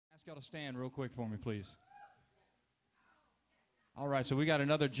y'all to stand real quick for me, please. All right, so we got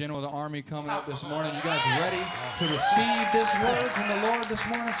another general of the Army coming up this morning. You guys ready to receive this word from the Lord this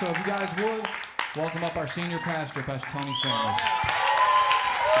morning? So if you guys would, welcome up our senior pastor, Pastor Tony Sanders.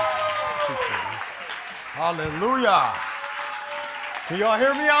 Hallelujah. Can y'all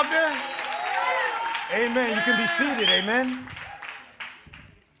hear me out there? Amen. You can be seated. Amen.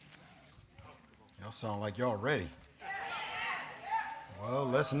 Y'all sound like y'all ready. Well,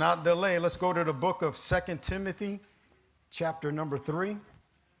 let's not delay. Let's go to the book of 2 Timothy, chapter number 3.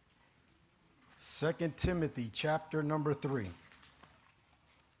 2 Timothy, chapter number 3.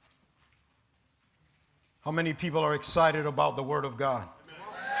 How many people are excited about the Word of God?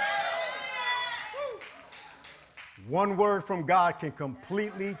 One word from God can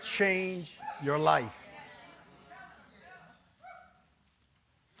completely change your life.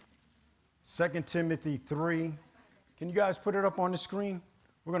 2 Timothy 3. Can you guys put it up on the screen?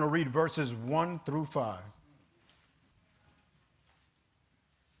 We're going to read verses 1 through 5.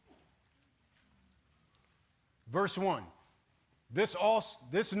 Verse 1. This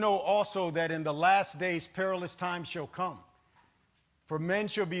know also that in the last days perilous times shall come. For men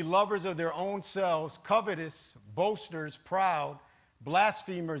shall be lovers of their own selves, covetous, boasters, proud,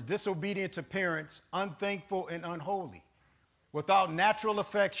 blasphemers, disobedient to parents, unthankful and unholy, without natural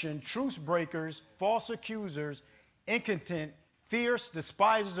affection, truce breakers, false accusers, incontinent, fierce,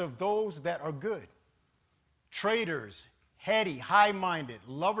 despisers of those that are good, traitors, heady, high-minded,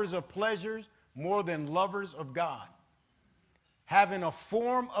 lovers of pleasures more than lovers of God, having a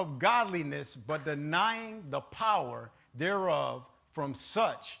form of godliness but denying the power thereof. From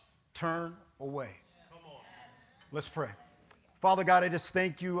such turn away. Let's pray. Father God, I just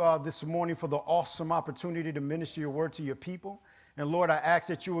thank you this morning for the awesome opportunity to minister your word to your people. And Lord, I ask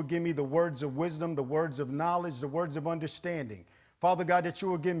that you will give me the words of wisdom, the words of knowledge, the words of understanding. Father God, that you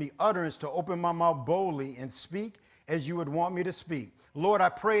will give me utterance to open my mouth boldly and speak as you would want me to speak. Lord, I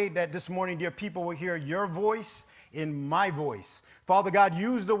pray that this morning, dear people, will hear your voice in my voice. Father God,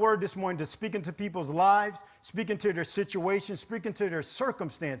 use the word this morning to speak into people's lives, speak into their situations, speak into their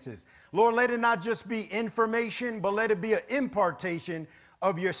circumstances. Lord, let it not just be information, but let it be an impartation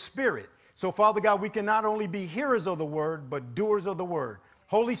of your spirit. So, Father God, we can not only be hearers of the word, but doers of the word.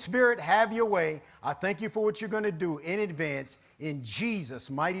 Holy Spirit, have your way. I thank you for what you're going to do in advance. In Jesus'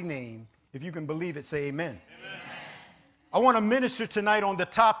 mighty name, if you can believe it, say amen. Amen. I want to minister tonight on the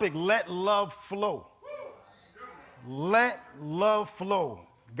topic, let love flow. Let love flow.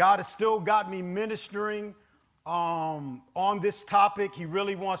 God has still got me ministering on this topic. He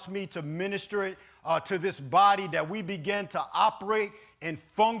really wants me to minister it to this body, that we begin to operate and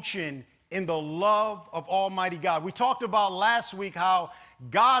function in the love of Almighty God. We talked about last week how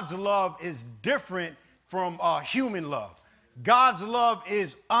God's love is different from human love. God's love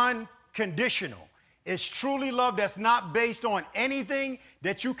is unconditional. It's truly love that's not based on anything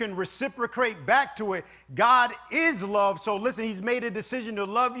that you can reciprocate back to it. God is love. So listen, he's made a decision to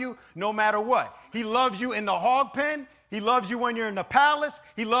love you no matter what. He loves you in the hog pen. He loves you when you're in the palace.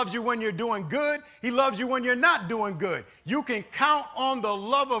 He loves you when you're doing good. He loves you when you're not doing good. You can count on the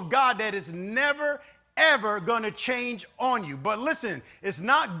love of God that is never, ever going to change on you. But listen, it's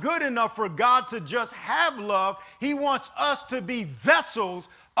not good enough for God to just have love. He wants us to be vessels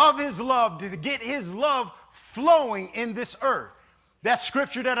of his love, to get his love flowing in this earth. That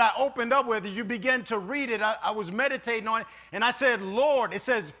scripture that I opened up with, as you begin to read it, I was meditating on it, and I said, Lord, it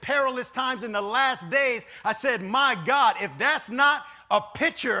says perilous times in the last days. I said, my God, if that's not a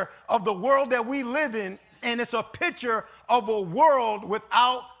picture of the world that we live in, and it's a picture of a world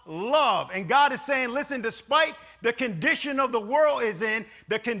without love. And God is saying, listen, despite the condition of the world is in,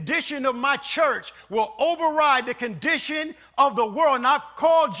 the condition of my church will override the condition of the world. And I've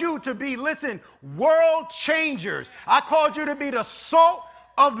called you to be, listen, world changers. I called you to be the salt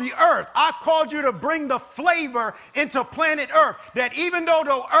of the earth. I called you to bring the flavor into planet Earth, that even though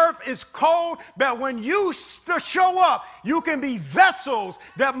the earth is cold, that when you show up, you can be vessels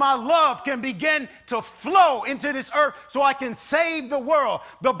that my love can begin to flow into this earth so I can save the world.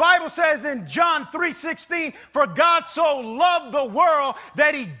 The Bible says in John 3:16, for God so loved the world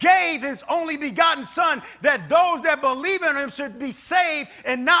that he gave his only begotten son, that those that believe in him should be saved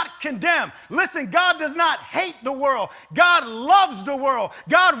and not condemned. Listen, God does not hate the world. God loves the world.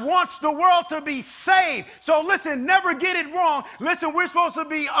 God wants the world to be saved. So listen, never get it wrong. Listen, we're supposed to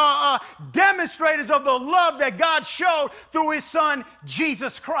be demonstrators of the love that God showed through his son,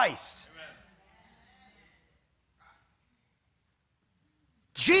 Jesus Christ. Amen.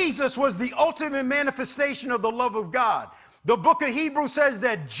 Jesus was the ultimate manifestation of the love of God. The book of Hebrews says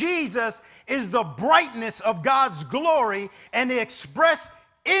that Jesus is the brightness of God's glory and the express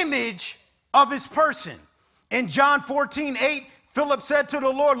image of his person. In John 14:8, Philip said to the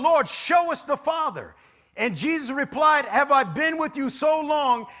Lord, Lord, show us the Father. And Jesus replied, have I been with you so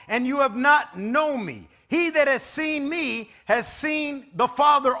long and you have not known me? He that has seen me has seen the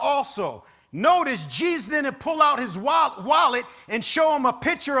Father also. Notice Jesus didn't pull out his wallet and show him a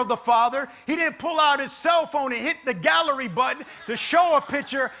picture of the Father. He didn't pull out his cell phone and hit the gallery button to show a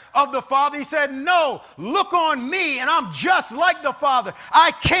picture of the Father. He said, no, look on me and I'm just like the Father.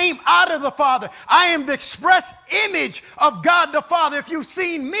 I came out of the Father. I am the express image of God the Father. If you've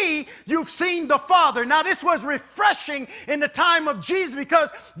seen me, you've seen the Father. Now this was refreshing in the time of Jesus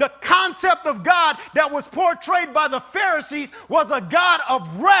because the concept of God that was portrayed by the Pharisees was a God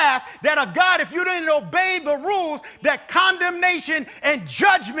of wrath, that a God, if you didn't obey the rules, that condemnation and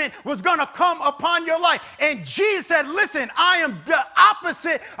judgment was going to come upon your life. And Jesus said, listen, I am the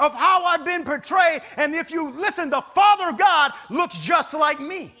opposite of how I've been portrayed. And if you listen, the Father God looks just like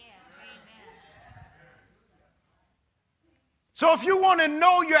me. So if you want to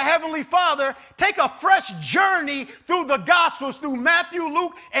know your Heavenly Father, take a fresh journey through the Gospels, through Matthew,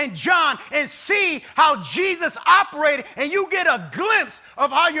 Luke, and John, and see how Jesus operated, and you get a glimpse of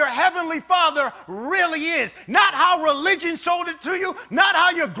how your Heavenly Father really is. Not how religion sold it to you, not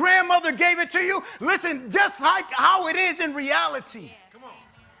how your grandmother gave it to you. Listen, just like how it is in reality. Come on.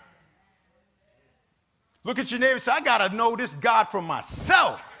 Look at your neighbor and say, I got to know this God for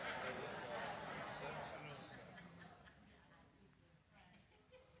myself.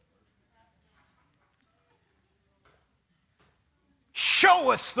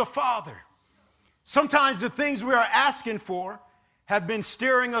 Show us the Father. Sometimes the things we are asking for have been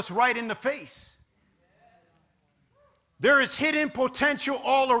staring us right in the face. There is hidden potential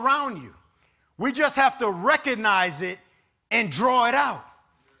all around you. We just have to recognize it and draw it out.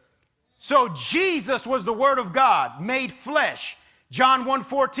 So Jesus was the Word of God made flesh. John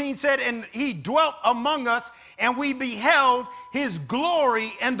 1:14 said, and he dwelt among us, and we beheld his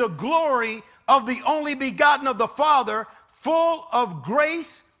glory and the glory of the only begotten of the Father, full of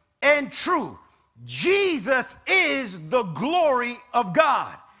grace and truth. Jesus is the glory of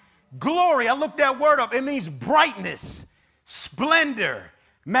God. Glory, I looked that word up. It means brightness, splendor,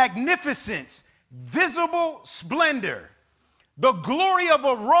 magnificence, visible splendor. The glory of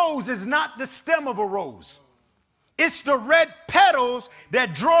a rose is not the stem of a rose. It's the red petals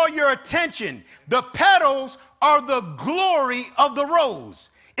that draw your attention. The petals are the glory of the rose.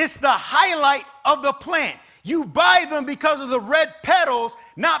 It's the highlight of the plant. You buy them because of the red petals,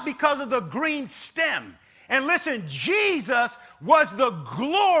 not because of the green stem. And listen, Jesus was the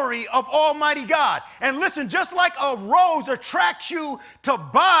glory of Almighty God. And listen, just like a rose attracts you to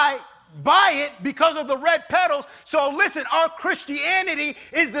buy it because of the red petals. So listen, our Christianity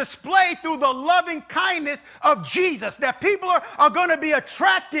is displayed through the loving kindness of Jesus. That people are going to be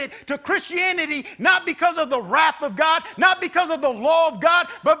attracted to Christianity not because of the wrath of God, not because of the law of God,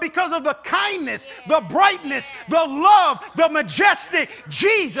 but because of the kindness, the brightness, the love, the majestic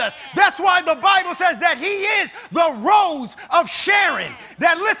Jesus. That's why the Bible says that he is the rose of Sharon.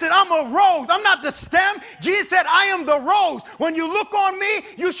 That listen, I'm a rose. I'm not the stem. Jesus said, I am the rose. When you look on me,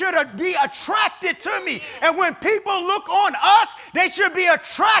 you should be attracted to me. And when people look on us, they should be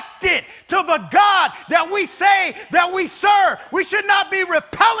attracted to the God that we say that we serve. We should not be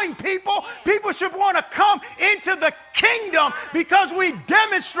repelling people. People should want to come into the kingdom because we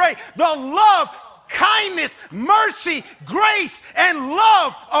demonstrate the love, kindness, mercy, grace, and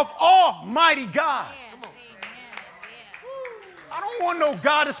love of Almighty God. I don't want no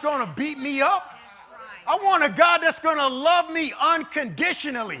God that's going to beat me up. I want a God that's going to love me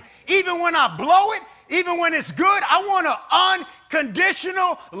unconditionally. Even when I blow it, even when it's good, I want an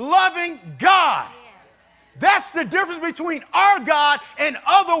unconditional, loving God. That's the difference between our God and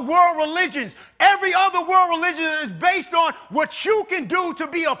other world religions. Every other world religion is based on what you can do to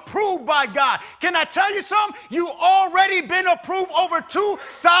be approved by God. Can I tell you something? You already been approved over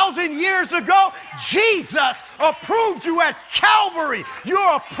 2,000 years ago. Jesus approved you at Calvary.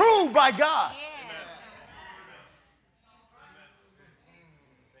 You're approved by God.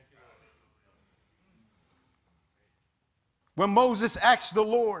 When Moses asked the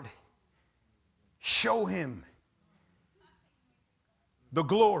Lord, show him the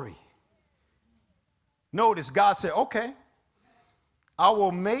glory. Notice God said, okay, I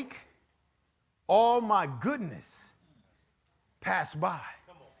will make all my goodness pass by.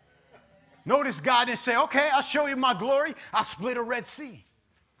 Notice God didn't say, okay, I'll show you my glory. I'll split a Red Sea.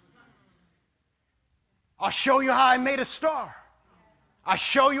 I'll show you how I made a star. I'll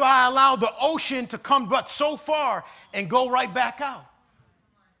show you how I allowed the ocean to come but so far and go right back out.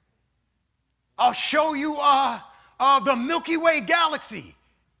 I'll show you the Milky Way galaxy.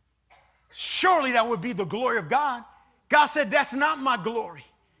 Surely that would be the glory of God. God said, that's not my glory.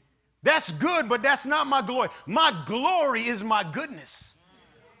 That's good, but that's not my glory. My glory is my goodness.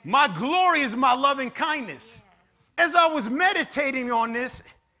 My glory is my loving kindness. As I was meditating on this,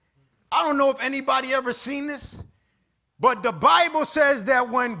 I don't know if anybody ever seen this, but the Bible says that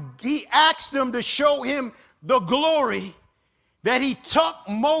when he asked them to show him the glory, that he took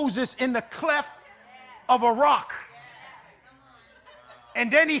Moses in the cleft of a rock.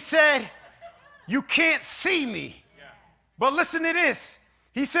 And then he said, you can't see me. But listen to this.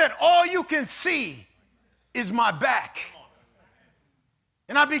 He said, all you can see is my back.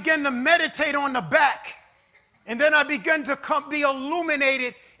 And I began to meditate on the back. And then I began to be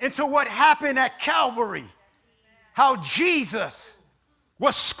illuminated into what happened at Calvary. How Jesus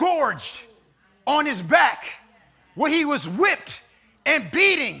was scourged on his back, where he was whipped and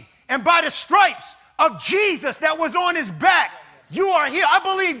beating, and by the stripes of Jesus that was on his back, you are here. I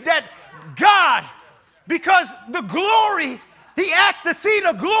believe that God, because the glory, he asked to see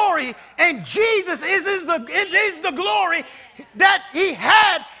the glory, and Jesus is the glory that he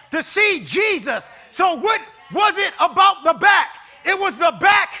had to see Jesus. So what was it about the back? It was the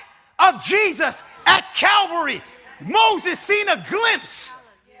back of Jesus at Calvary. Moses seen a glimpse.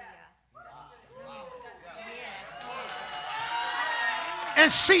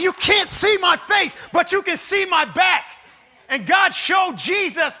 And see, you can't see my face, but you can see my back. And God showed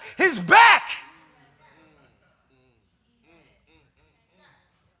Jesus his back.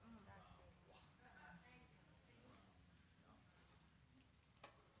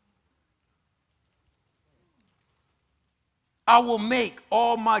 I will make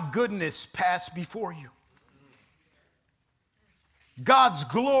all my goodness pass before you. God's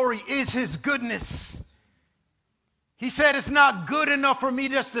glory is his goodness. He said it's not good enough for me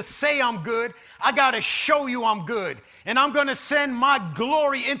just to say I'm good. I got to show you I'm good. And I'm going to send my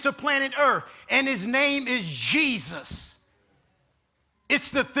glory into planet Earth. And his name is Jesus.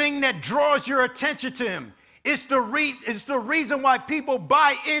 It's the thing that draws your attention to him. It's the reason why people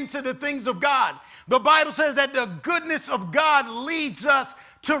buy into the things of God. The Bible says that the goodness of God leads us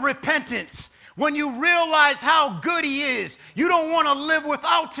to repentance. When you realize how good he is, you don't want to live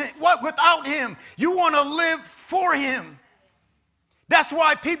without him. You want to live for him. That's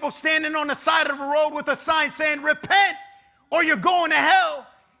why people standing on the side of the road with a sign saying, repent or you're going to hell,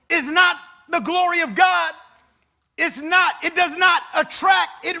 is not the glory of God. It's not, it does not attract,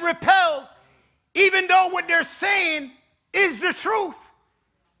 it repels, even though what they're saying is the truth.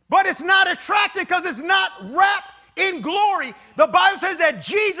 But it's not attractive because it's not wrapped in glory. The Bible says that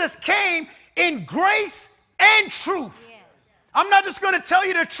Jesus came in grace and truth. Yes. I'm not just going to tell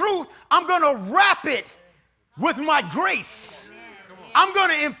you the truth. I'm going to wrap it with my grace. I'm going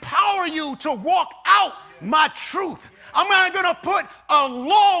to empower you to walk out my truth. I'm not going to put a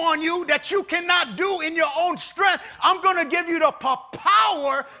law on you that you cannot do in your own strength. I'm going to give you the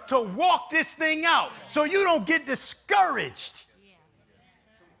power to walk this thing out so you don't get discouraged.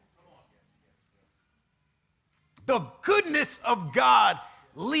 The goodness of God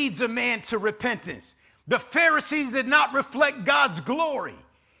leads a man to repentance. The Pharisees did not reflect God's glory.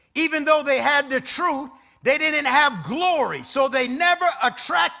 Even though they had the truth, they didn't have glory, so they never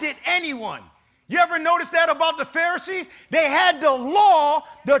attracted anyone. You ever notice that about the Pharisees? They had the law,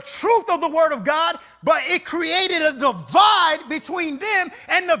 the truth of the word of God, but it created a divide between them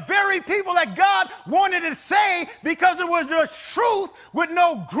and the very people that God wanted to save, because it was the truth with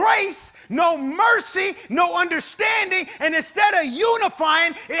no grace, no mercy, no understanding. And instead of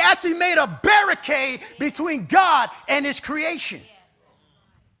unifying, it actually made a barricade between God and his creation.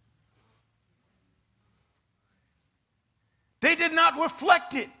 They did not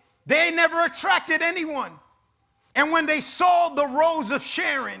reflect it. They never attracted anyone. And when they saw the Rose of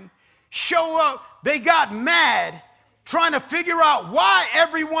Sharon show up, they got mad, trying to figure out why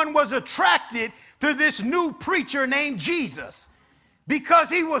everyone was attracted to this new preacher named Jesus. Because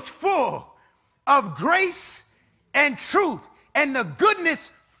he was full of grace and truth. And the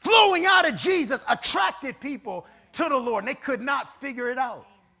goodness flowing out of Jesus attracted people to the Lord. And they could not figure it out.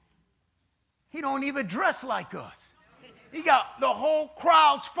 He don't even dress like us. He got the whole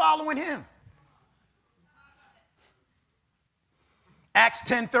crowds following him. Acts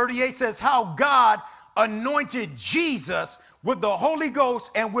 10:38 says how God anointed Jesus with the Holy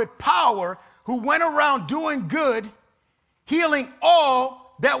Ghost and with power, who went around doing good, healing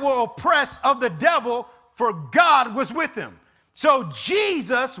all that were oppressed of the devil, for God was with him. So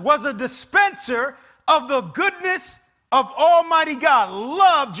Jesus was a dispenser of the goodness of Almighty God.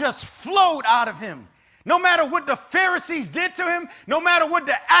 Love just flowed out of him. No matter what the Pharisees did to him, no matter what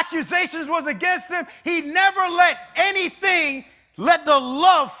the accusations was against him, he never let anything let the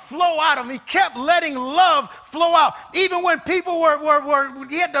love flow out of him. He kept letting love flow out. Even when people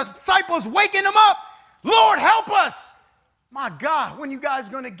he had the disciples waking him up. Lord, help us. My God, when you guys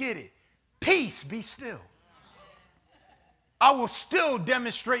going to get it? Peace, be still. I will still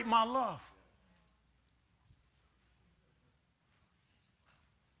demonstrate my love.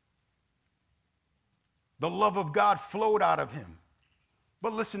 The love of God flowed out of him.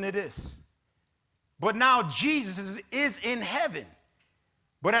 But listen to this. But now Jesus is in heaven.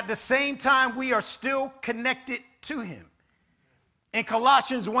 But at the same time, we are still connected to him. In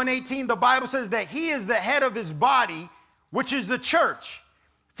Colossians 1:18, the Bible says that he is the head of his body, which is the church.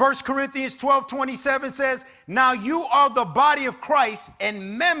 1 Corinthians 12:27 says, now you are the body of Christ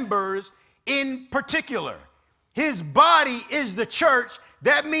and members in particular. His body is the church.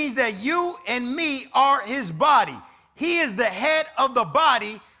 That means that you and me are his body. He is the head of the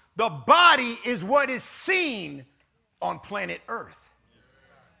body. The body is what is seen on planet Earth.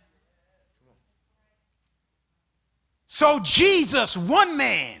 So Jesus, one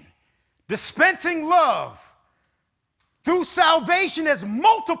man, dispensing love through salvation, has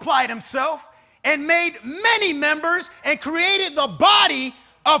multiplied himself and made many members and created the body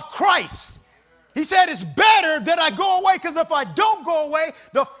of Christ. He said, it's better that I go away, because if I don't go away,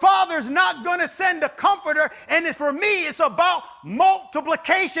 the Father's not going to send a comforter. And for me, it's about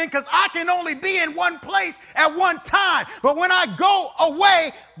multiplication, because I can only be in one place at one time. But when I go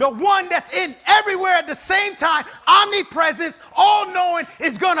away, the one that's in everywhere at the same time, omnipresence, all-knowing,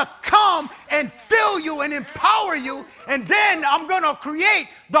 is going to come and fill you and empower you. And then I'm going to create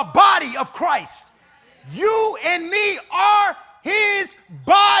the body of Christ. You and me are his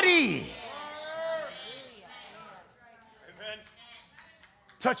body.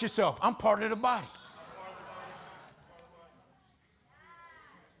 Touch yourself. I'm part of the body.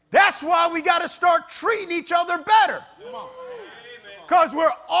 That's why we got to start treating each other better. Because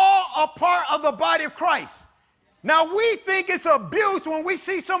we're all a part of the body of Christ. Now, we think it's abuse when we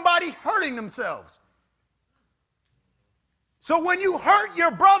see somebody hurting themselves. So when you hurt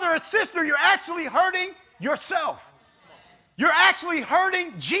your brother or sister, you're actually hurting yourself. You're actually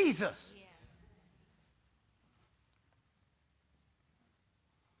hurting Jesus.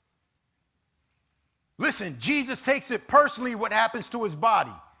 Listen, Jesus takes it personally what happens to his body.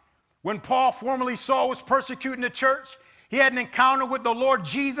 When Paul, formerly Saul, was persecuting the church, he had an encounter with the Lord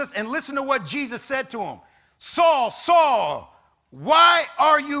Jesus, and listen to what Jesus said to him. Saul, Saul, why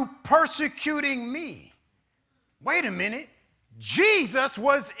are you persecuting me? Wait a minute. Jesus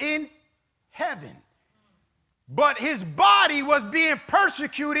was in heaven, but his body was being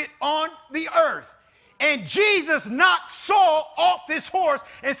persecuted on the earth. And Jesus knocked Saul off his horse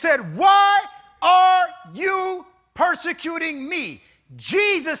and said, why are you persecuting me?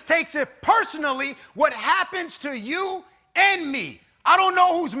 Jesus takes it personally what happens to you and me. I don't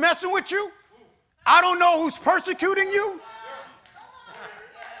know who's messing with you. I don't know who's persecuting you.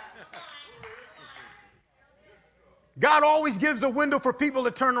 God always gives a window for people to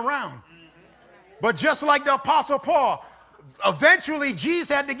turn around. But just like the Apostle Paul, eventually Jesus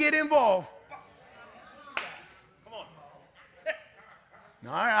had to get involved.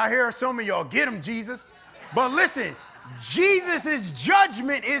 Now, I hear some of y'all, get him, Jesus. But listen, Jesus'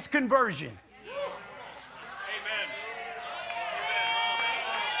 judgment is conversion. Amen.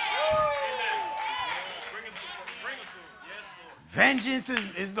 Vengeance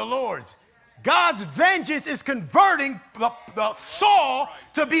is the Lord's. God's vengeance is converting the Saul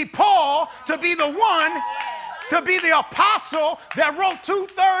to be Paul, to be the one, to be the apostle that wrote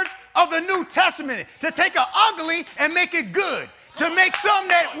 2/3 of the New Testament, to take an ugly and make it good. To make something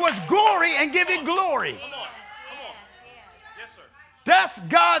that was gory and give it glory. Come on. Yes, sir. That's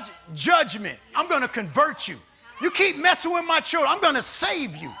God's judgment. I'm going to convert you. You keep messing with my children, I'm going to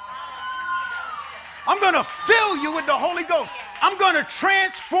save you. I'm going to fill you with the Holy Ghost. I'm going to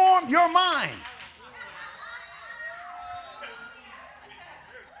transform your mind.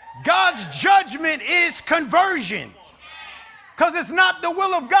 God's judgment is conversion. Because it's not the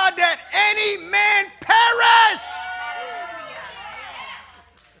will of God that any man perish.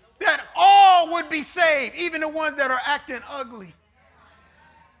 That all would be saved, even the ones that are acting ugly.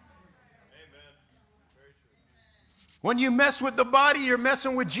 Amen. When you mess with the body, you're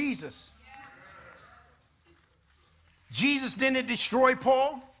messing with Jesus. Jesus didn't destroy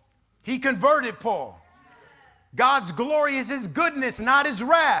Paul. He converted Paul. God's glory is his goodness, not his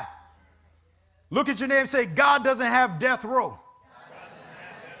wrath. Look at your name and say, God doesn't have death row.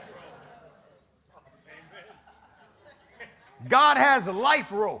 God has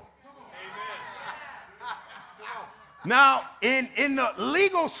life row. Now, in the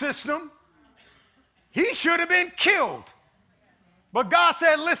legal system, he should have been killed. But God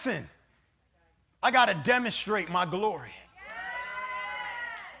said, listen, I got to demonstrate my glory.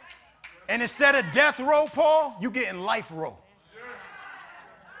 And instead of death row, Paul, you getting life row.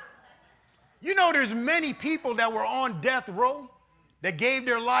 You know, there's many people that were on death row that gave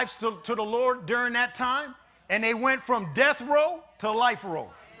their lives to the Lord during that time, and they went from death row to life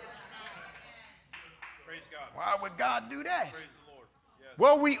row. Praise God. Why would God do that? Praise the Lord. Yes.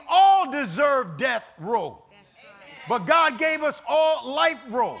 Well, we all deserve death row, but God gave us all life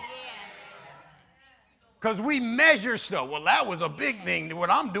row. Because we measure stuff. Well, that was a big thing.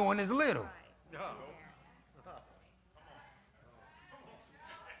 What I'm doing is little.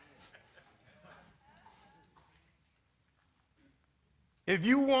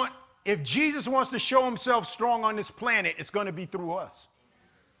 If Jesus wants to show himself strong on this planet, it's going to be through us.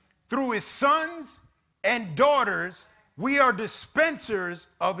 Through his sons and daughters, we are dispensers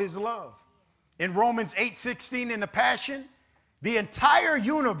of his love. In Romans 8:16 in the Passion, the entire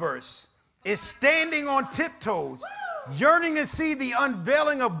universe is standing on tiptoes, yearning to see the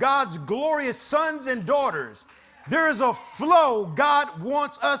unveiling of God's glorious sons and daughters. There is a flow God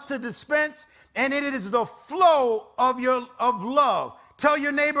wants us to dispense, and it is the flow of love. Tell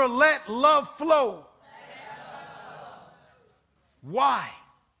your neighbor, let love flow. Why?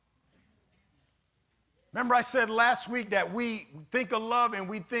 Remember I said last week that we think of love and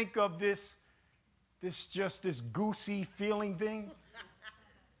we think of this goosey feeling thing.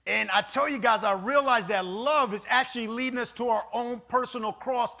 And I tell you guys, I realize that love is actually leading us to our own personal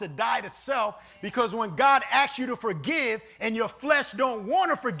cross to die to self, because when God asks you to forgive and your flesh don't want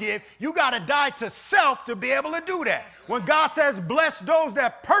to forgive, you got to die to self to be able to do that. When God says, bless those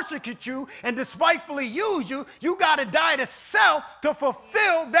that persecute you and despitefully use you, you got to die to self to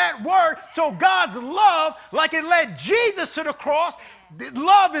fulfill that word. So God's love, like it led Jesus to the cross,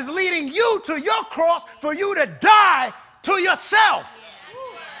 love is leading you to your cross for you to die to yourself.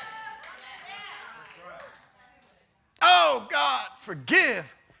 Oh, God,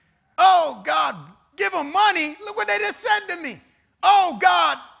 forgive. Oh, God, give them money. Look what they just said to me. Oh,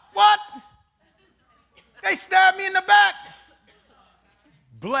 God, what? They stabbed me in the back.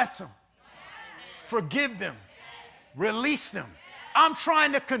 Bless them. Forgive them. Release them. I'm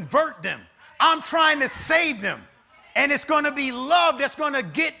trying to convert them. I'm trying to save them. And it's going to be love that's going to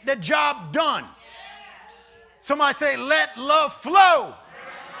get the job done. Somebody say, let love flow.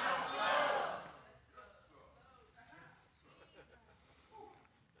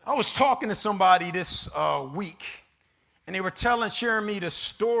 I was talking to somebody this week, and they were sharing me the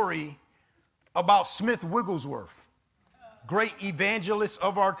story about Smith Wigglesworth, great evangelist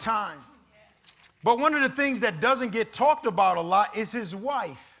of our time. But one of the things that doesn't get talked about a lot is his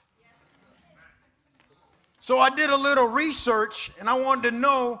wife. So I did a little research, and I wanted to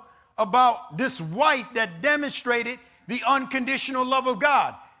know about this wife that demonstrated the unconditional love of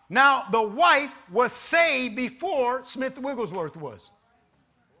God. Now, the wife was saved before Smith Wigglesworth was.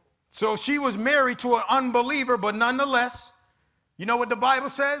 So she was married to an unbeliever, but nonetheless, you know what the Bible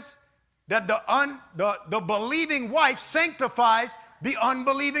says? That the believing wife sanctifies the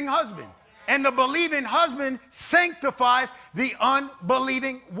unbelieving husband. And the believing husband sanctifies the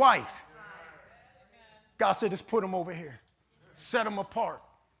unbelieving wife. God said, just put them over here. Set them apart.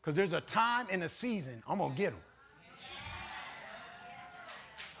 Because there's a time and a season. I'm going to get them.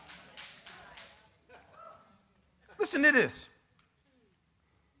 Listen to this.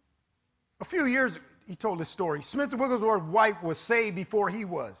 A few years ago, he told this story. Smith Wigglesworth's wife was saved before he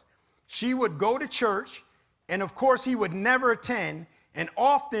was. She would go to church, and of course he would never attend, and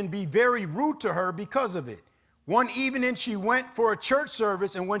often be very rude to her because of it. One evening she went for a church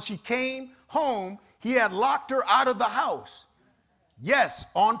service, and when she came home, he had locked her out of the house. Yes,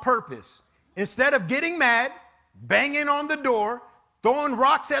 on purpose. Instead of getting mad, banging on the door, throwing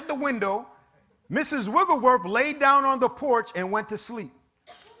rocks at the window, Mrs. Wigglesworth laid down on the porch and went to sleep.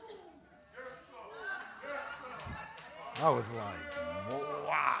 I was like,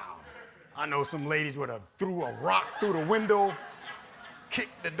 wow. I know some ladies would have threw a rock through the window,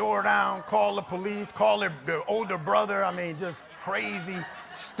 kicked the door down, called the police, called their older brother. I mean, just crazy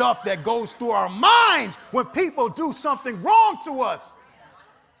stuff that goes through our minds when people do something wrong to us.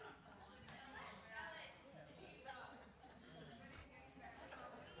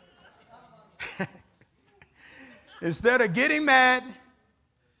 Instead of getting mad,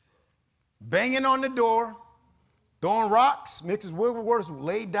 banging on the door, throwing rocks, Mrs. Wigglesworth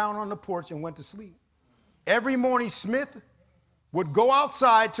laid down on the porch and went to sleep. Every morning, Smith would go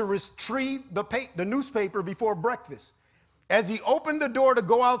outside to retrieve the newspaper before breakfast. As he opened the door to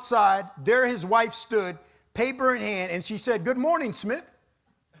go outside, there his wife stood, paper in hand, and she said, "Good morning, Smith.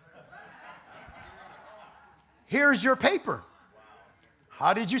 Here's your paper."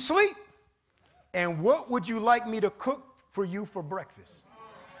 How did you sleep? And what would you like me to cook for you for breakfast?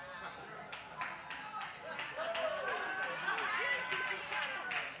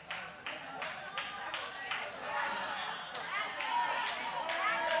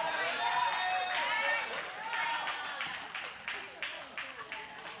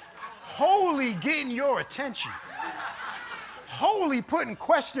 Holy getting your attention. Holy putting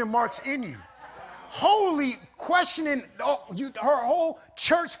question marks in you. Holy questioning her whole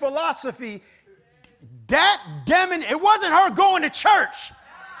church philosophy. It wasn't her going to church.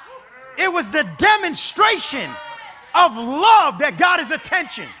 It was the demonstration of love that got his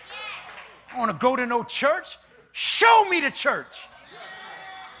attention. I don't want to go to no church. Show me the church.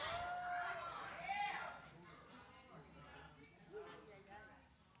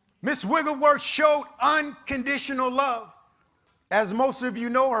 Miss Wigglesworth showed unconditional love. As most of you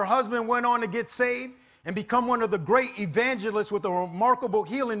know, her husband went on to get saved and become one of the great evangelists with a remarkable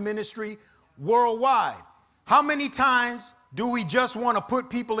healing ministry worldwide. How many times do we just want to put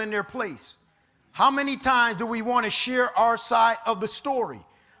people in their place? How many times do we want to share our side of the story?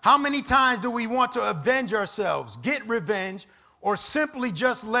 How many times do we want to avenge ourselves, get revenge, or simply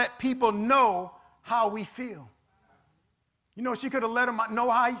just let people know how we feel? You know, she could have let him know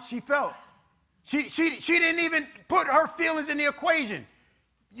how she felt. She didn't even put her feelings in the equation.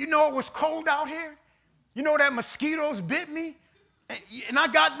 You know it was cold out here? You know that mosquitoes bit me? And I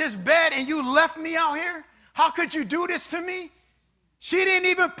got this bad and you left me out here? How could you do this to me? She didn't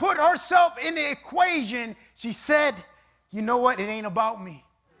even put herself in the equation. She said, you know what? It ain't about me.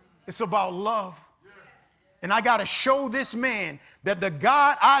 It's about love. And I got to show this man that the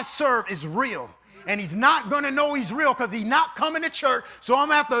God I serve is real. And he's not going to know he's real because he's not coming to church. So I'm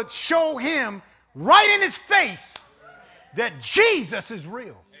going to have to show him right in his face that Jesus is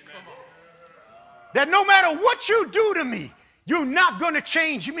real. That no matter what you do to me, you're not going to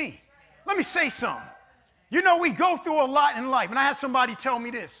change me. Let me say something. You know, we go through a lot in life. And I had somebody tell me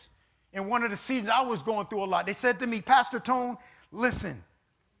this in one of the seasons I was going through a lot. They said to me, Pastor Tone, listen,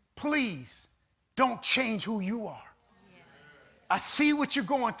 please don't change who you are. I see what you're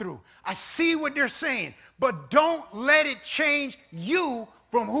going through. I see what they're saying, but don't let it change you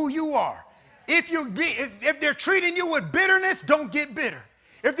from who you are. If they're treating you with bitterness, don't get bitter.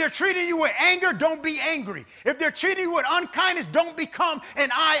 If they're treating you with anger, don't be angry. If they're treating you with unkindness, don't become an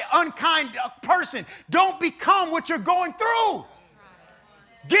unkind person. Don't become what you're going through.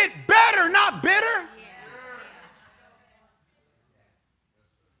 Get better, not bitter.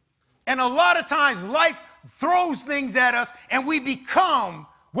 And a lot of times life throws things at us and we become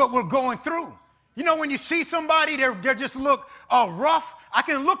what we're going through. You know, when you see somebody, they just look rough, I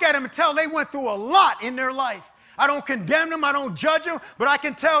can look at them and tell they went through a lot in their life. I don't condemn them, I don't judge them, but I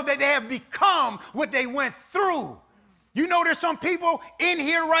can tell that they have become what they went through. You know, there's some people in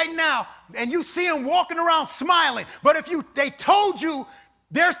here right now and you see them walking around smiling, but if they told you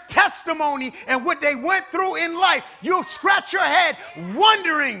their testimony and what they went through in life, you'll scratch your head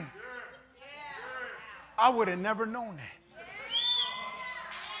wondering, I would have never known that.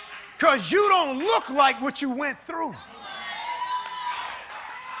 Because you don't look like what you went through.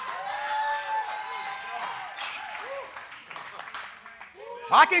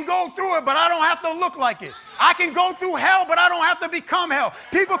 I can go through it, but I don't have to look like it. I can go through hell, but I don't have to become hell.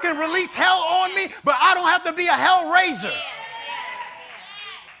 People can release hell on me, but I don't have to be a hell raiser.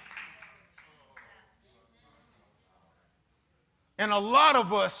 And a lot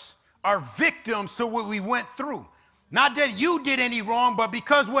of us are victims to what we went through. Not that you did any wrong, but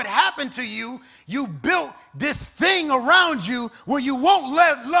because what happened to you, you built this thing around you where you won't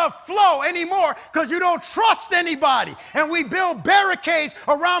let love flow anymore because you don't trust anybody. And we build barricades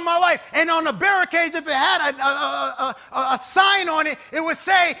around my life. And on the barricades, if it had a sign on it, it would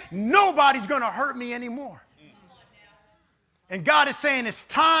say, nobody's going to hurt me anymore. And God is saying it's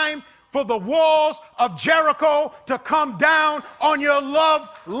time for the walls of Jericho to come down on your love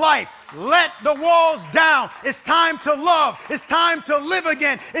life. Let the walls down. It's time to love. It's time to live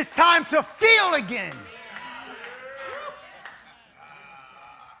again. It's time to feel again.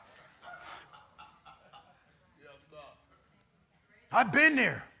 I've been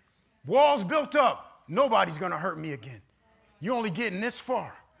there. Walls built up. Nobody's going to hurt me again. You're only getting this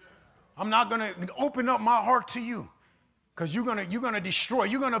far. I'm not going to open up my heart to you. Because you're gonna destroy.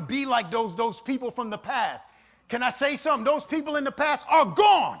 You're going to be like those people from the past. Can I say something? Those people in the past are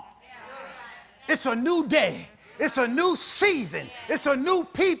gone. It's a new day. It's a new season. It's a new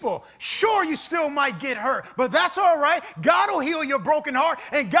people. Sure, you still might get hurt, but that's all right. God will heal your broken heart,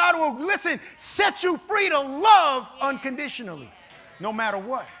 and God will, listen, set you free to love unconditionally, no matter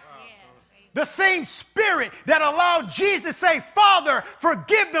what. The same spirit that allowed Jesus to say, Father,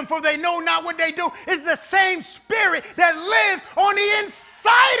 forgive them for they know not what they do, is the same spirit that lives on the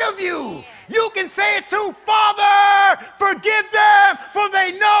inside of you. You can say it too, Father, forgive them for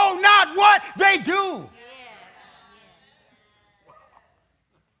they know not what they do.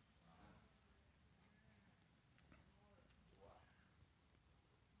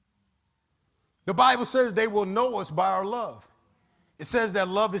 The Bible says they will know us by our love. It says that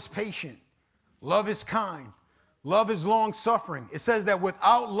love is patient. Love is kind. Love is long-suffering. It says that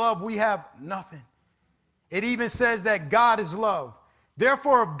without love, we have nothing. It even says that God is love.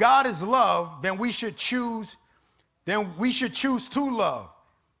 Therefore, if God is love, then we should choose to love.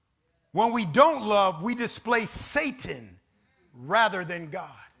 When we don't love, we display Satan rather than God.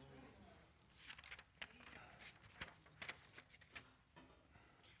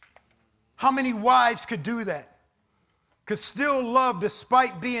 How many wives could do that? Could still love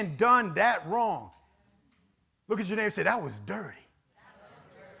despite being done that wrong? Look at your neighbor and say, that was dirty.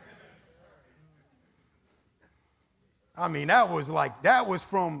 I mean, that was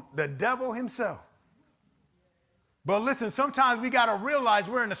from the devil himself. But listen, sometimes we got to realize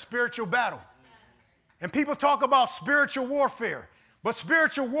we're in a spiritual battle. And people talk about spiritual warfare. But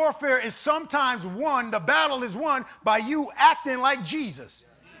spiritual warfare is sometimes won, the battle is won by you acting like Jesus.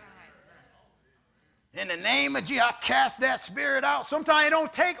 In the name of Jesus, I cast that spirit out. Sometimes it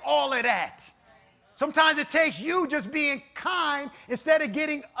don't take all of that. Sometimes it takes you just being kind instead of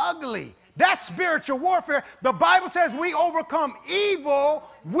getting ugly. That's spiritual warfare. The Bible says we overcome evil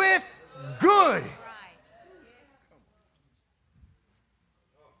with good.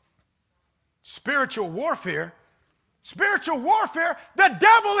 Spiritual warfare, the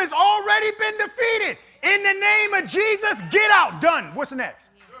devil has already been defeated. In the name of Jesus, get out. Done. What's next?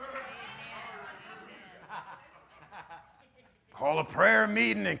 Call a prayer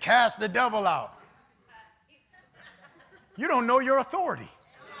meeting and cast the devil out. You don't know your authority.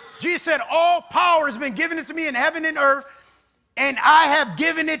 Jesus said, all power has been given to me in heaven and earth, and I have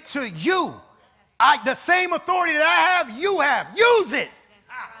given it to you. The same authority that I have, you have. Use it.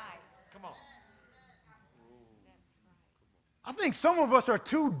 Come on. I think some of us are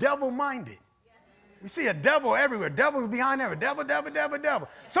too devil-minded. We see a devil everywhere. Devil's behind everything. Devil, devil, devil, devil.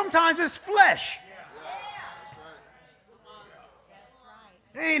 Sometimes it's flesh.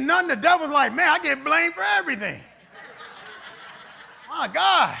 Ain't nothing. The devil's like, man, I get blamed for everything. My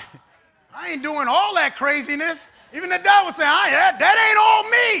God, I ain't doing all that craziness. Even the devil saying, that ain't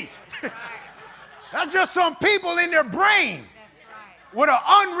all me. That's just some people in their brain with an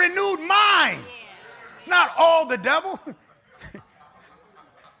unrenewed mind. It's not all the devil.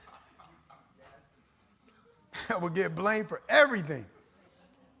 I will get blamed for everything.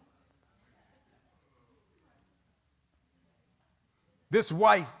 This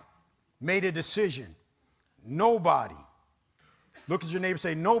wife made a decision. Nobody, look at your neighbor and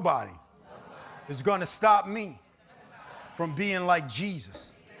say, nobody is going to stop me from being like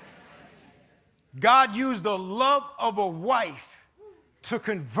Jesus. God used the love of a wife to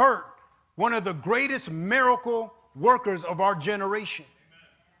convert one of the greatest miracle workers of our generation.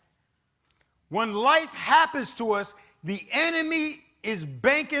 When life happens to us, the enemy is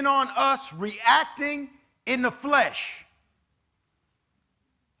banking on us reacting in the flesh.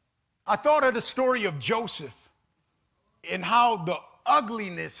 I thought of the story of Joseph and how the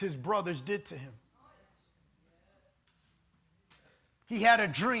ugliness his brothers did to him. He had a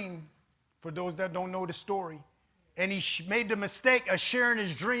dream, for those that don't know the story, and he made the mistake of sharing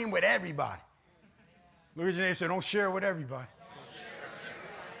his dream with everybody. Look at your neighbor and say, don't share with everybody.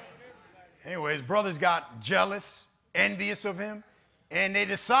 Anyway, his brothers got jealous, envious of him, and they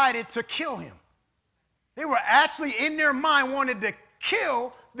decided to kill him. They were actually in their mind wanted to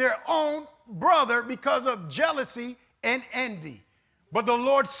kill their own brother because of jealousy and envy. But the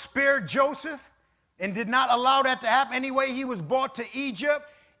Lord spared Joseph and did not allow that to happen. Anyway, he was brought to Egypt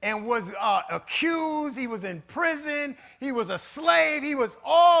and was accused. He was in prison. He was a slave. He was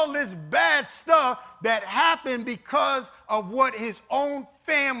all this bad stuff that happened because of what his own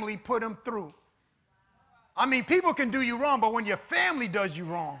family put him through. I mean, people can do you wrong, but when your family does you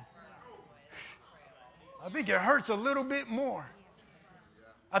wrong, I think it hurts a little bit more.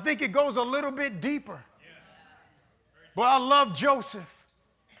 I think it goes a little bit deeper. But I love Joseph.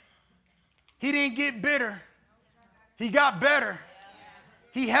 He didn't get bitter. He got better.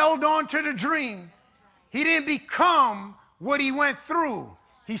 He held on to the dream. He didn't become what he went through.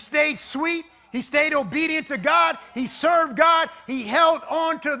 He stayed sweet. He stayed obedient to God. He served God. He held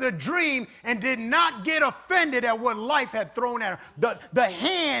on to the dream and did not get offended at what life had thrown at him. The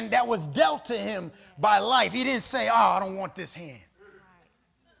hand that was dealt to him by life. He didn't say, oh, I don't want this hand.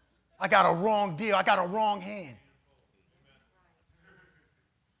 I got a wrong deal. I got a wrong hand.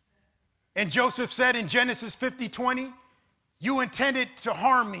 And Joseph said in Genesis 50:20, you intended to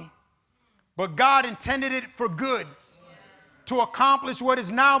harm me, but God intended it for good, to accomplish what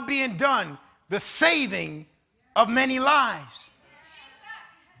is now being done, the saving of many lives.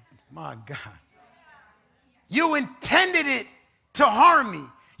 My God. You intended it to harm me.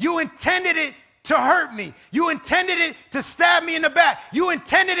 You intended it to hurt me. You intended it to stab me in the back. You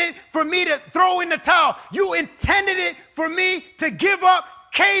intended it for me to throw in the towel. You intended it for me to give up,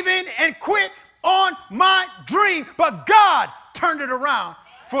 cave in, and quit on my dream. But God turned it around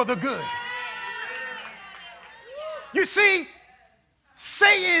for the good. You see,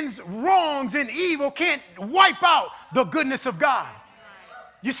 Satan's wrongs and evil can't wipe out the goodness of God.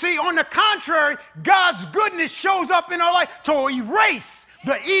 You see, on the contrary, God's goodness shows up in our life to erase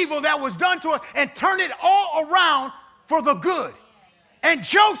the evil that was done to us and turn it all around for the good. And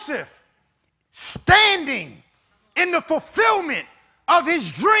Joseph, standing in the fulfillment of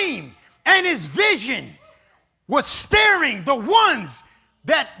his dream and his vision, was staring the ones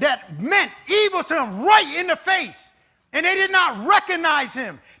that meant evil to him right in the face. And they did not recognize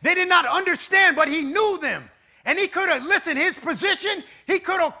him. They did not understand, but he knew them. And he could have, listen, his position, he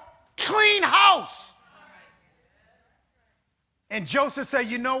could have cleaned house. And Joseph said,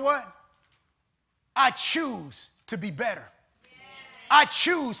 you know what? I choose to be better. I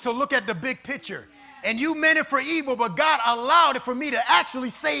choose to look at the big picture. And you meant it for evil, but God allowed it for me to actually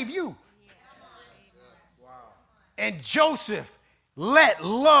save you. And Joseph let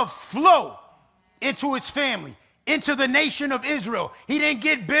love flow into his family, into the nation of Israel. He didn't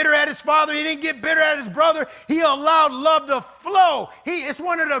get bitter at his father. He didn't get bitter at his brother. He allowed love to flow. It's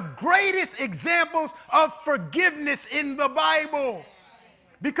one of the greatest examples of forgiveness in the Bible.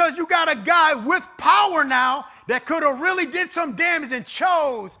 Because you got a guy with power now that could have really did some damage and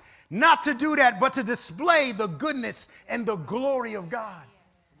chose not to do that, but to display the goodness and the glory of God.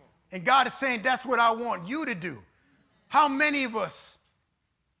 And God is saying, that's what I want you to do. How many of us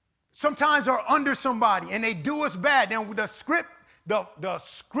sometimes are under somebody and they do us bad? Then the script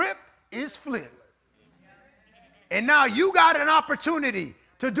is flipped. And now you got an opportunity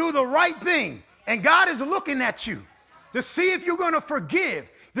to do the right thing. And God is looking at you to see if you're going to forgive,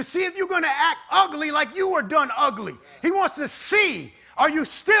 to see if you're going to act ugly like you were done ugly. He wants to see, are you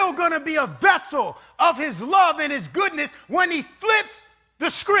still going to be a vessel of his love and his goodness when he flips the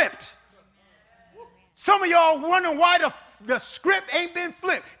script? Some of y'all wondering why the script ain't been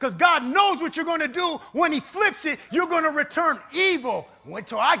flipped, because God knows what you're going to do. When he flips it, you're going to return evil. Wait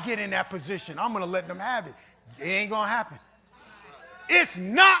till I get in that position. I'm going to let them have it. It ain't going to happen. It's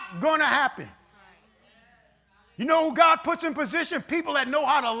not going to happen. You know who God puts in position? People that know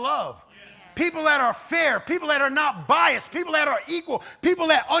how to love. People that are fair. People that are not biased. People that are equal. People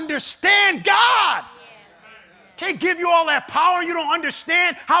that understand God. Can't give you all that power. You don't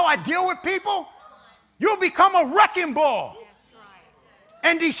understand how I deal with people. You'll become a wrecking ball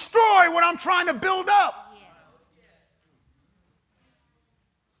and destroy what I'm trying to build up.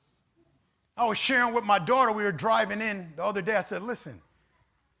 I was sharing with my daughter, we were driving in the other day. I said, listen,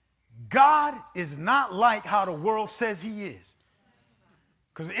 God is not like how the world says he is.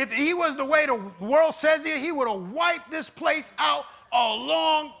 Because if he was the way the world says he would have wiped this place out a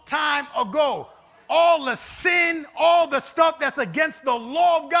long time ago. All the sin, all the stuff that's against the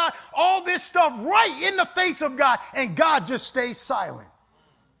law of God, all this stuff right in the face of God, and God just stays silent.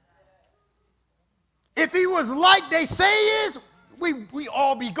 If he was like they say he is, we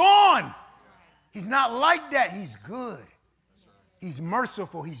all be gone. He's not like that. He's good. He's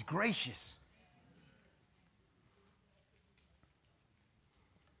merciful. He's gracious.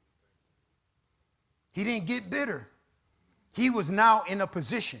 He didn't get bitter. He was now in a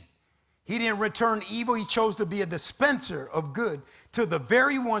position. He didn't return evil. He chose to be a dispenser of good to the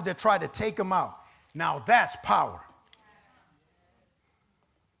very ones that tried to take him out. Now that's power.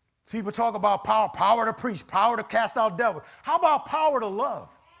 So people talk about power, power to preach, power to cast out devils. How about power to love?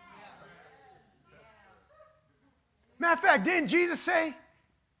 Matter of fact, didn't Jesus say,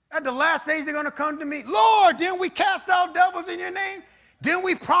 at the last days they're going to come to me? Lord, didn't we cast out devils in your name? Didn't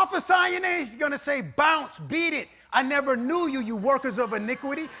we prophesy in your name? He's going to say, bounce, beat it. I never knew you, you workers of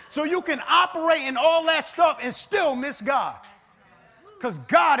iniquity. So you can operate in all that stuff and still miss God. Because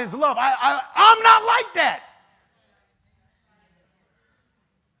God is love. I'm not like that.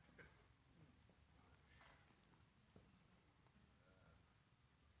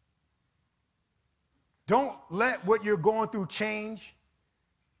 Don't let what you're going through change.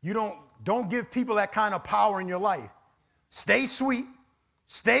 Don't give people that kind of power in your life. Stay sweet.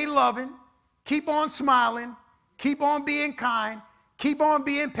 Stay loving. Keep on smiling. Keep on being kind. Keep on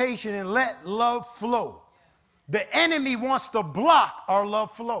being patient and let love flow. The enemy wants to block our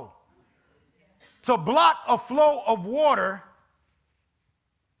love flow. To block a flow of water,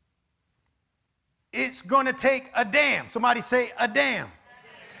 it's going to take a dam. Somebody say a dam.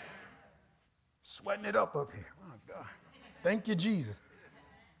 Sweating it up here. Oh, God. Thank you, Jesus.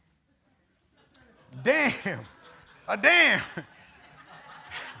 Damn. A dam.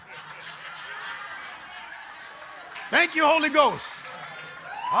 Thank you, Holy Ghost.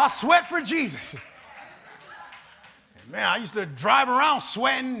 I sweat for Jesus. Man, I used to drive around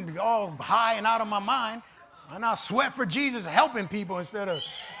sweating, all high and out of my mind. And I sweat for Jesus, helping people instead of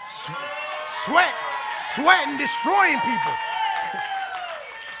sweating, destroying people.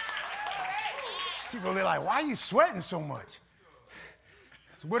 People are like, why are you sweating so much?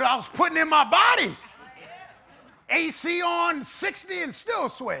 It's what I was putting in my body. AC on 60 and still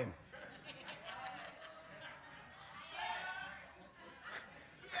sweating.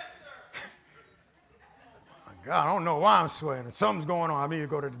 God, I don't know why I'm sweating. Something's going on. I need to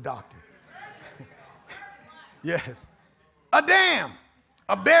go to the doctor. Yes. A dam,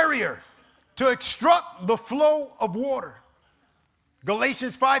 a barrier to obstruct the flow of water.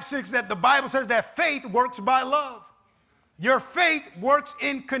 Galatians 5:6, that the Bible says that faith works by love. Your faith works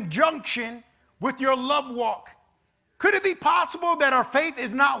in conjunction with your love walk. Could it be possible that our faith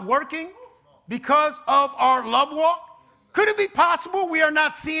is not working because of our love walk? Could it be possible we are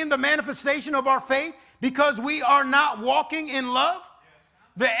not seeing the manifestation of our faith because we are not walking in love?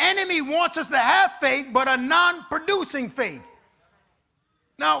 The enemy wants us to have faith, but a non-producing faith.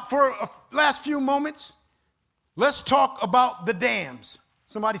 Now, for the last few moments, let's talk about the dams.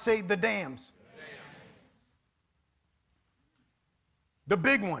 Somebody say the dams. The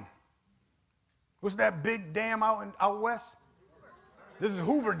big one. What's that big dam out west? This is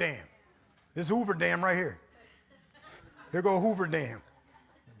Hoover Dam. This is Hoover Dam right here. Here go Hoover Dam.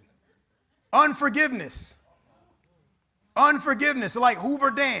 Unforgiveness. Unforgiveness, like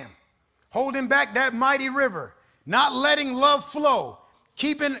Hoover Dam. Holding back that mighty river. Not letting love flow.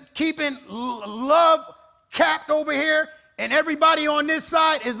 Keeping love capped over here. And everybody on this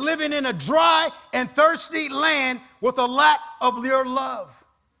side is living in a dry and thirsty land with a lack of your love.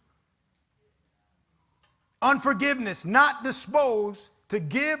 Unforgiveness, not disposed to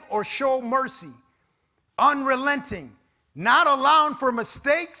give or show mercy. Unrelenting, not allowing for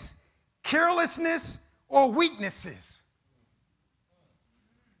mistakes, carelessness, or weaknesses.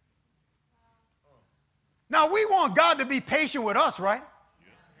 Now, we want God to be patient with us, right?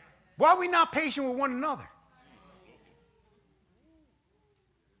 Why are we not patient with one another?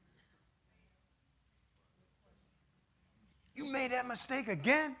 You made that mistake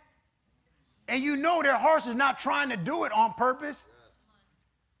again? And you know their hearts is not trying to do it on purpose.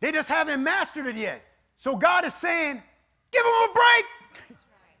 They just haven't mastered it yet. So God is saying, give them a break.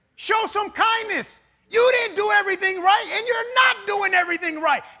 Show some kindness. You didn't do everything right, and you're not doing everything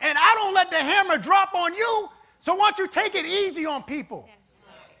right. And I don't let the hammer drop on you. So why don't you take it easy on people?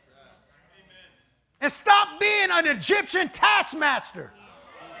 And stop being an Egyptian taskmaster.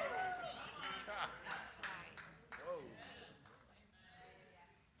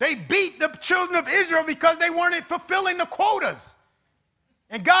 They beat the children of Israel because they weren't fulfilling the quotas.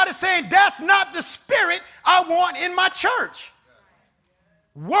 And God is saying, that's not the spirit I want in my church.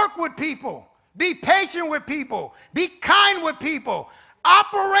 Work with people. Be patient with people. Be kind with people.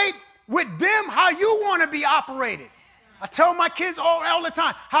 Operate with them how you want to be operated. I tell my kids all the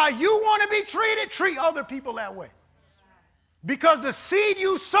time, how you want to be treated, treat other people that way. Because the seed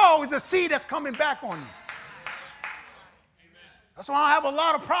you sow is the seed that's coming back on you. That's why I have a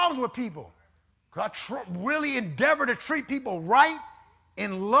lot of problems with people. Because I really endeavor to treat people right,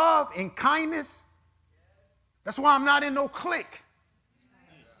 in love, in kindness. That's why I'm not in no clique.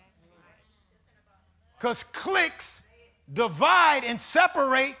 Because cliques divide and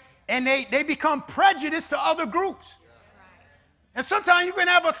separate, and they become prejudiced to other groups. And sometimes you can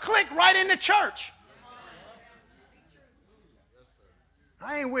have a clique right in the church.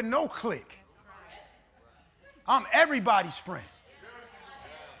 I ain't with no clique. I'm everybody's friend.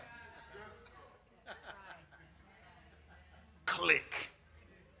 Clique.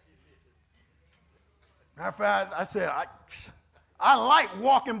 Matter of fact, I said, I like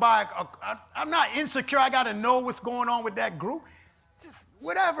walking by. I'm not insecure. I got to know what's going on with that group. Just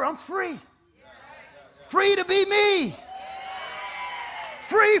whatever. I'm free. Free to be me.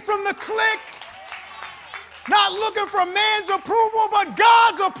 Free from the clique. Not looking for man's approval, but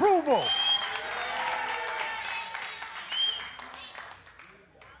God's approval.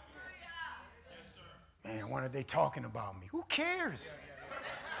 Man, what are they talking about me? Who cares?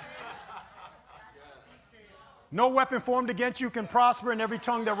 No weapon formed against you can prosper, and every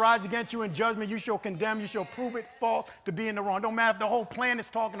tongue that rises against you in judgment you shall condemn. You shall prove it false to be in the wrong. Don't matter if the whole plan is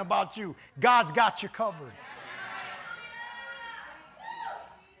talking about you. God's got you covered.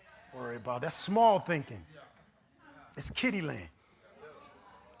 Worry about that. That's small thinking. It's kiddie land.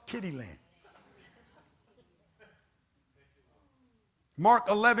 Kiddie land. Mark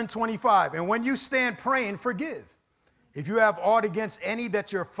 11:25. And when you stand praying, forgive. If you have aught against any,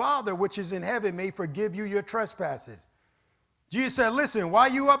 that your Father which is in heaven may forgive you your trespasses. Jesus said, listen, while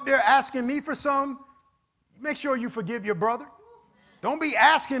you up there asking me for some, make sure you forgive your brother. Don't be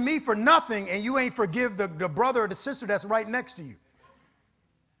asking me for nothing and you ain't forgive the brother or the sister that's right next to you.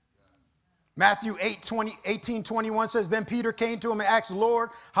 Matthew 18:21 says, then Peter came to him and asked, Lord,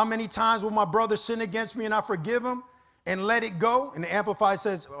 how many times will my brother sin against me and I forgive him and let it go? And the Amplified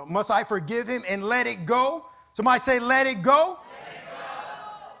says, must I forgive him and let it go? Somebody say, let it go.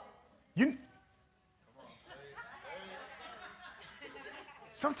 Let it go.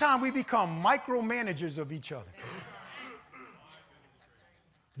 Sometimes we become micromanagers of each other.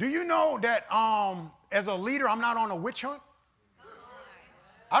 Do you know that as a leader, I'm not on a witch hunt?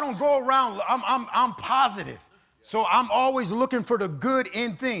 I don't go around, I'm positive. So I'm always looking for the good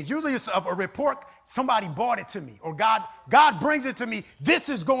in things. Usually it's a report, somebody brought it to me, or God brings it to me. This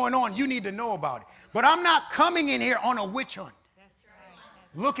is going on. You need to know about it. But I'm not coming in here on a witch hunt. That's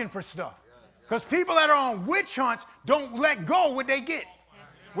right. Looking for stuff. Because people that are on witch hunts don't let go what they get,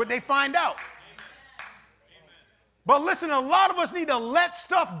 what they find out. But listen, a lot of us need to let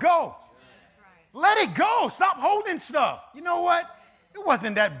stuff go. Let it go. Stop holding stuff. You know what? It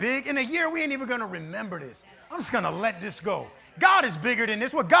wasn't that big. In a year, we ain't even going to remember this. I'm just going to let this go. God is bigger than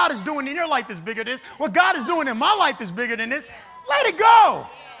this. What God is doing in your life is bigger than this. What God is doing in my life is bigger than this. Let it go.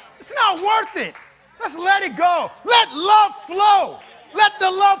 It's not worth it. Let's let it go. Let love flow. Let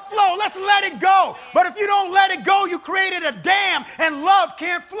the love flow. Let's let it go. But if you don't let it go, you created a dam and love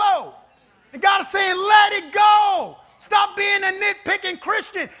can't flow. And God is saying, let it go. Stop being a nitpicking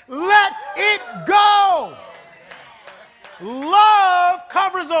Christian. Let it go. Love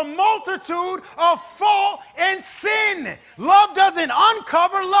covers a multitude of fault and sin. Love doesn't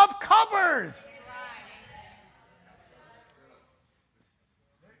uncover, love covers.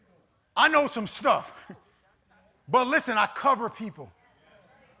 I know some stuff, but listen, I cover people.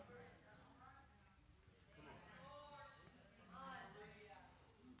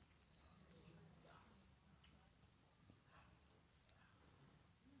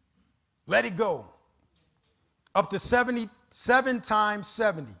 Let it go. Up to 77 times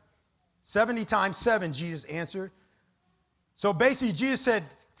 70. 70 times 7, Jesus answered. So basically, Jesus said,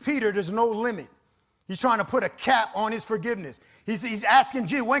 Peter, there's no limit. He's trying to put a cap on his forgiveness. He's asking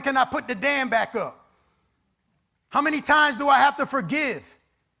Jesus, when can I put the dam back up? How many times do I have to forgive?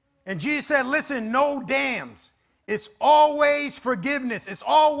 And Jesus said, listen, no dams. It's always forgiveness. It's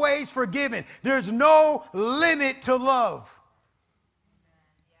always forgiven. There's no limit to love.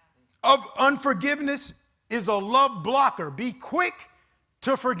 Of unforgiveness is a love blocker. Be quick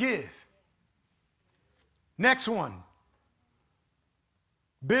to forgive. Next one.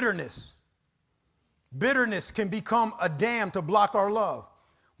 Bitterness. Bitterness can become a dam to block our love.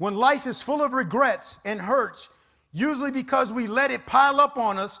 When life is full of regrets and hurts, usually because we let it pile up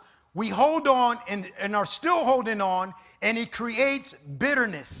on us, we hold on and are still holding on, and it creates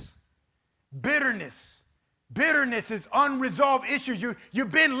bitterness. Bitterness. Bitterness is unresolved issues.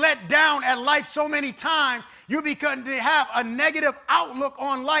 You've been let down at life so many times, you become to have a negative outlook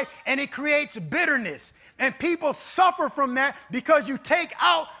on life, and it creates bitterness. And people suffer from that because you take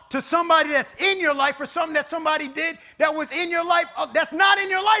out to somebody that's in your life for something that somebody did that was in your life, that's not in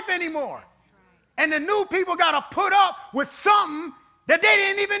your life anymore. Right. And the new people got to put up with something that they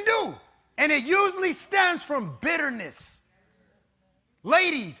didn't even do. And it usually stems from bitterness.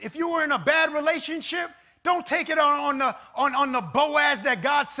 Ladies, if you were in a bad relationship, don't take it on the Boaz that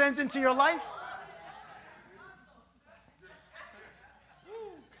God sends into your life.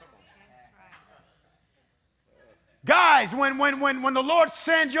 Guys, when the Lord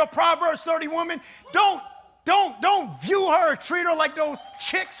sends your Proverbs 30 woman, don't view her or treat her like those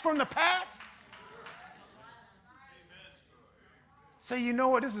chicks from the past. Say, you know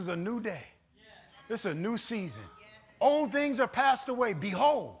what? This is a new day. This is a new season. Old things are passed away.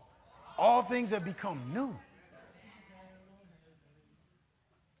 Behold, all things have become new.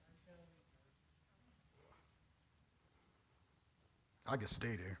 I could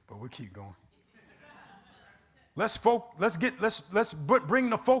stay there, but we'll keep going. Let's bring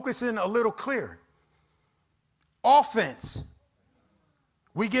the focus in a little clearer. Offense.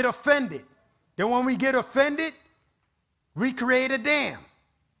 We get offended. Then when we get offended, we create a dam.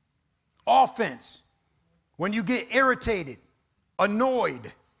 Offense. When you get irritated,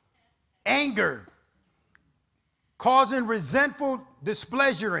 annoyed, angered, causing resentful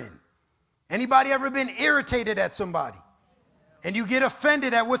displeasure in. Anybody ever been irritated at somebody? And you get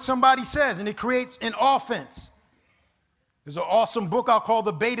offended at what somebody says, and it creates an offense. There's an awesome book out called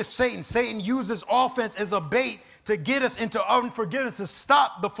The Bait of Satan. Satan uses offense as a bait to get us into unforgiveness, to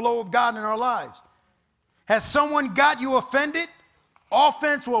stop the flow of God in our lives. Has someone got you offended?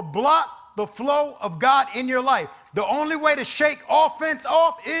 Offense will block the flow of God in your life. The only way to shake offense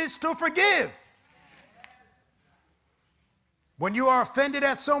off is to forgive. When you are offended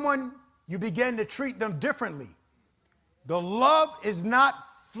at someone, you begin to treat them differently. The love is not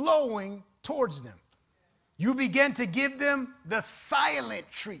flowing towards them. You begin to give them the silent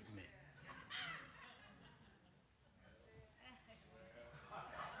treatment.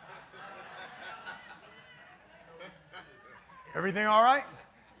 Everything all right?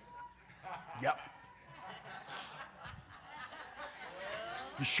 Yep.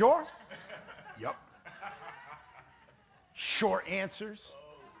 You sure? Yep. Short answers.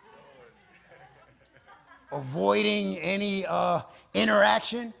 Avoiding any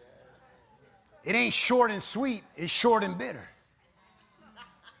interaction. It ain't short and sweet, it's short and bitter.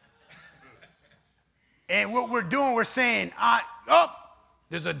 And what we're doing, we're saying,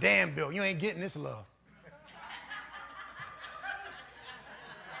 there's a dam bill. You ain't getting this love.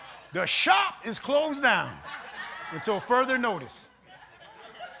 The shop is closed down until further notice.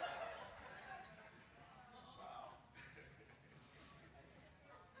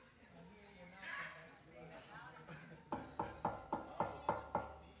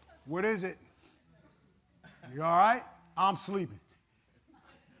 What is it? You all right? I'm sleeping.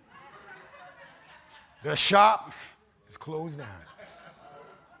 The shop is closed down.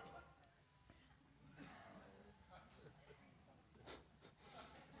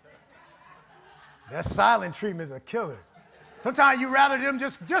 That silent treatment is a killer. Sometimes you rather them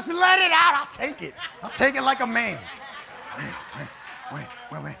just let it out. I'll take it. I'll take it like a man. Wait.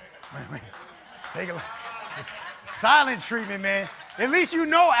 Take it like silent treatment, man. At least you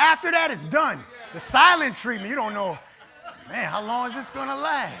know after that it's done. The silent treatment, you don't know, man, how long is this gonna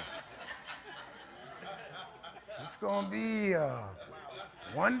last? It's gonna be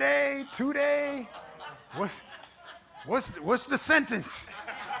 1 day, 2 day. What's the sentence?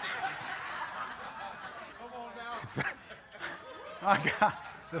 My God,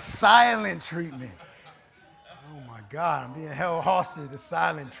 the silent treatment. Oh my God, I'm being held hostage. The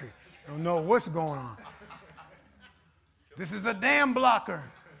silent treatment. Don't know what's going on. This is a dam blocker.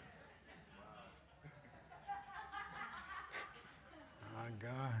 My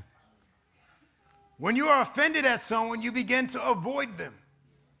God. When you are offended at someone, you begin to avoid them.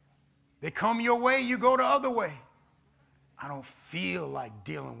 They come your way, you go the other way. I don't feel like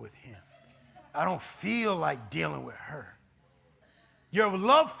dealing with him. I don't feel like dealing with her. Your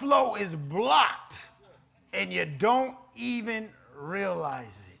love flow is blocked, and you don't even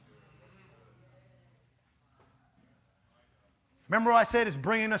realize it. Remember I said it's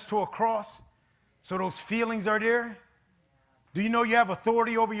bringing us to a cross? So those feelings are there. Do you know you have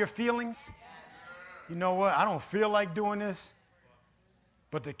authority over your feelings? You know what? I don't feel like doing this.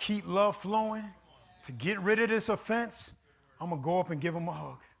 But to keep love flowing, to get rid of this offense, I'm going to go up and give him a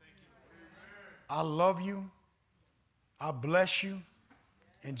hug. I love you. I bless you.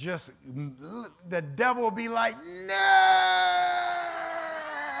 And just, the devil will be like, no.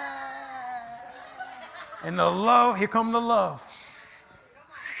 And the love, here come the love.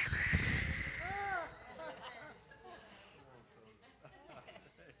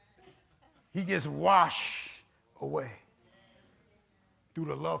 He gets washed away through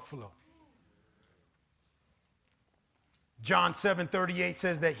the love flow. John 7:38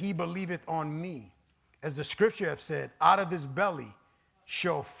 says that he believeth on me. As the scripture have said, out of his belly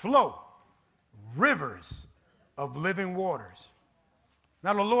shall flow rivers of living waters.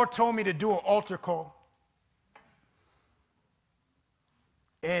 Now the Lord told me to do an altar call.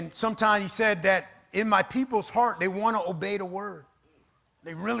 And sometimes he said that in my people's heart, they want to obey the word.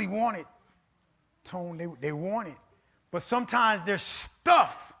 They really want it. Tone, they want it. But sometimes there's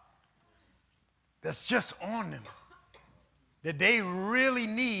stuff that's just on them that they really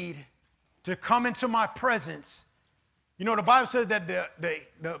need to come into my presence. You know, the Bible says that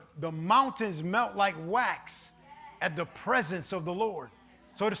the mountains melt like wax at the presence of the Lord.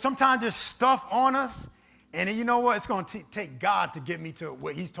 So sometimes there's stuff on us, and you know what? It's going to take God to get me to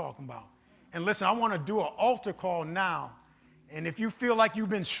what he's talking about. And listen, I want to do an altar call now. And if you feel like you've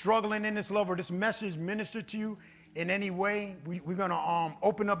been struggling in this love or this message ministered to you in any way, we're going to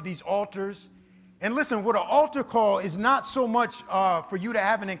open up these altars. And listen, what an altar call is not so much for you to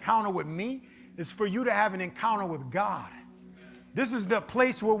have an encounter with me. is for you to have an encounter with God. This is the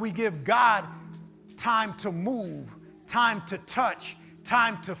place where we give God time to move, time to touch,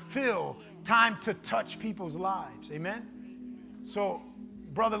 time to fill, time to touch people's lives. Amen? So,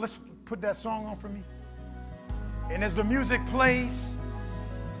 brother, let's put that song on for me. And as the music plays,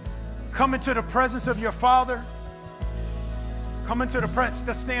 come into the presence of your Father. Come into the presence.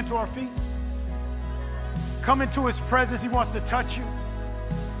 Let's stand to our feet. Come into his presence. He wants to touch you.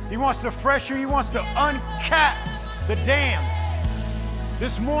 He wants to fresh you. He wants to uncap the dams.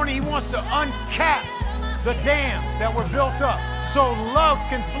 This morning, he wants to uncap the dams that were built up so love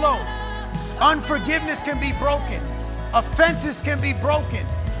can flow. Unforgiveness can be broken. Offenses can be broken.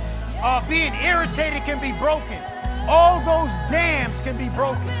 Being irritated can be broken. All those dams can be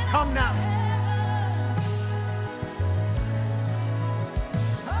broken. Come now.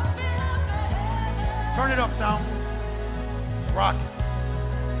 Turn it up, sound. Rock it.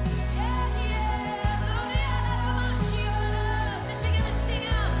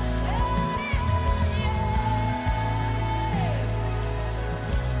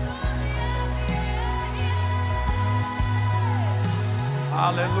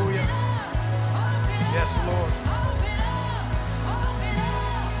 Hallelujah. Yes, Lord.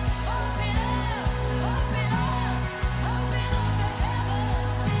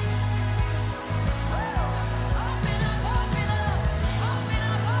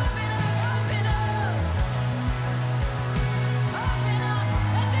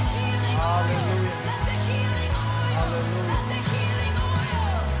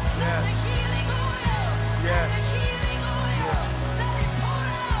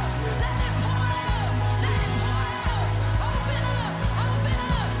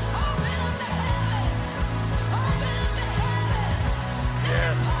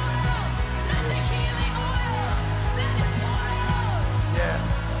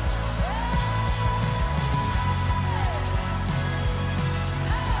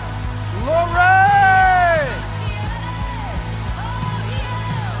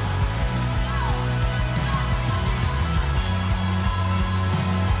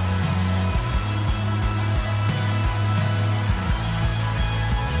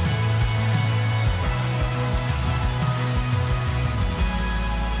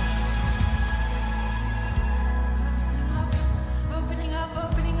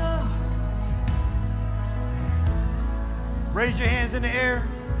 Raise your hands in the air.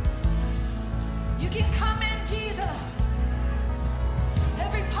 You can come in, Jesus.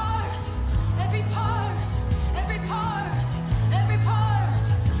 Every part, every part, every part, every part,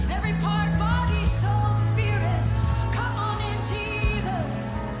 every part, body, soul, spirit. Come on in,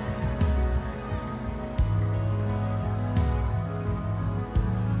 Jesus.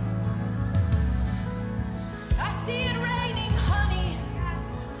 I see it raining, honey.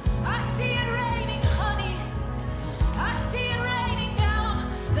 I see it raining, honey. I see it raining down,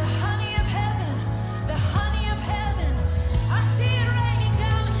 the honey of heaven, the honey of heaven. I see it raining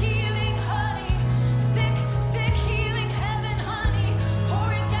down, healing honey, thick, thick healing heaven honey,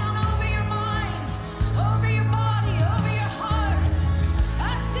 pouring down over your mind, over your body, over your heart.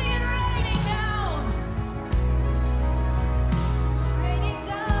 I see it raining down, raining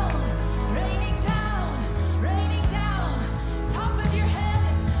down, raining down, raining down. Top of your head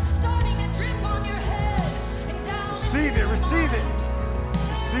is starting to drip on your head and down. Receive it, receive it,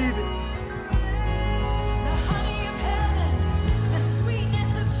 receive it. The honey of heaven, the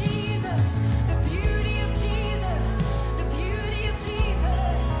sweetness of Jesus, the beauty of Jesus, the beauty of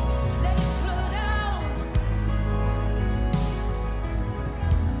Jesus. Let it flow down.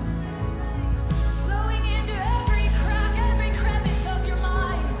 Flowing into every crack, every crevice of your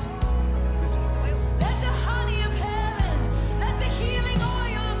mind. Let the honey of heaven, let the healing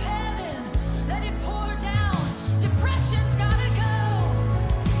oil of heaven, let it pour down. Depression's gotta go.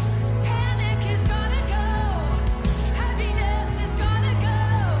 Panic is gotta go. Heaviness is gotta go.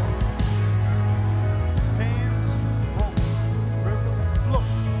 Dams broken, river flow.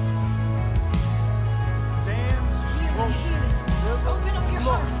 Dams Healing, broken, healing. river Open up your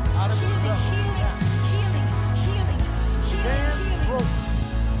flow. heart. Out of his Healing, belly. healing, healing, healing, healing, Dams healing. broken.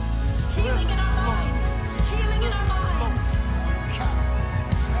 Healing in our minds. Healing in our minds. Cap,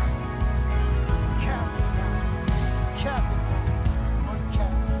 cap, cap,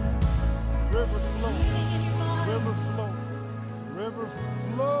 uncap. River flow, Healing in your mind. river flow, river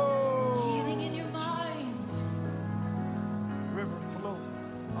flow. Healing in your minds. River flow,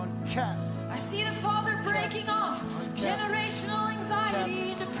 uncap. I see the Father breaking off generational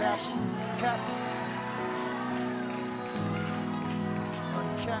anxiety and depression. Cap,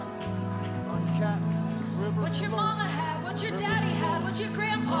 uncap, uncap. River What your flow. mama had, what your daddy had, what your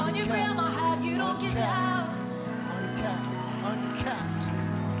grandpa and your grandma had, you don't get to have. Uncapped.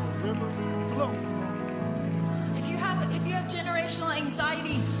 River flow. If you have generational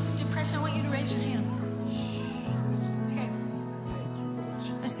anxiety, depression, I want you to raise your hand. Okay.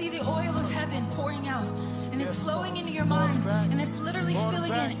 I see the oil of heaven pouring out, and it's flowing into your mind, and it's literally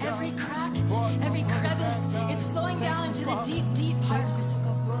filling in every crack, every crevice. It's flowing down into the deep, deep parts.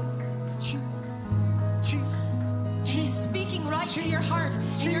 Jesus. And he's speaking right to your heart,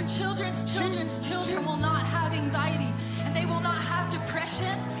 and your children's children will not have anxiety, and they will not have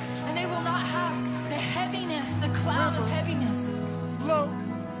depression, and they will not have the heaviness, the cloud of heaviness. Flow.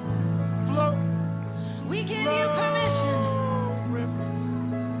 We give you permission River.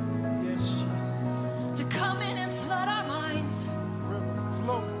 Yes, Jesus. to come in and flood our minds. River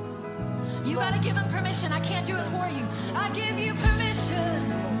flow. You got to give him permission. I can't do it for you. I give you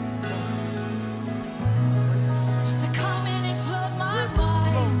permission to come in and flood my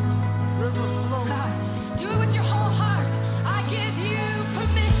mind. River flow. Do it with your whole heart. I give you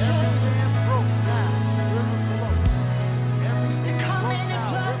permission to come in and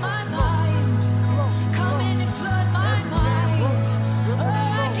flood my mind. Come in and flood my mind. Oh,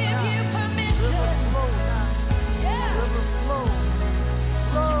 I give you permission. Yeah.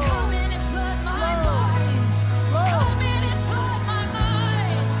 To come in and flood my mind. Come in and flood my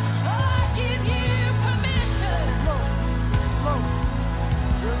mind. Oh, I give you permission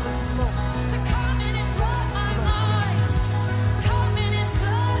to come in and flood my mind. Come in and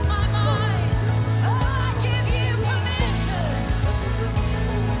flood my mind. Oh, I give you permission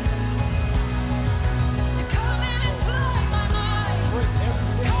to come in and flood my mind.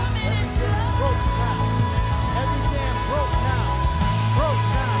 Come in and flood. Every dam broke now. Broke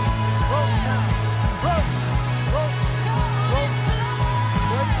now. Broke now. Broke. Broke. Come and flood.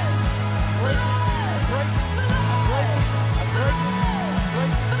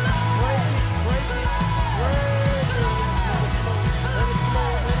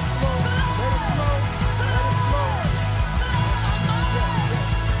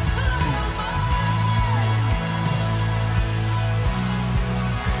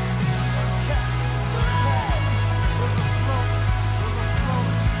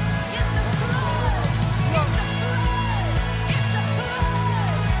 It's a flood. It's a flood. It's a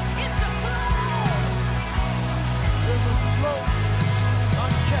flood. It's a flood. River flow.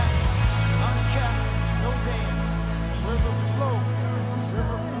 Uncapped. Uncapped. No dams. River flow.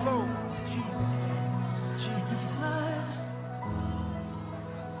 River flow. Jesus. It's a Jesus. flood.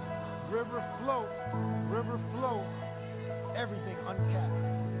 River flow. River flow. Everything uncapped.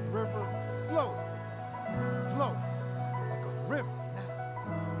 River flow. Flow. Like a river now.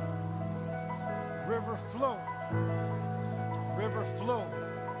 River flow. River flow.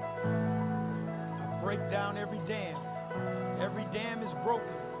 I break down every dam. Every dam is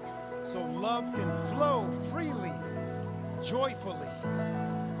broken. So love can flow freely, joyfully.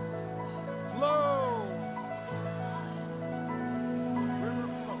 Flow. It's a flood. River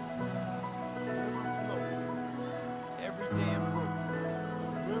flow. River flow. Every dam broke.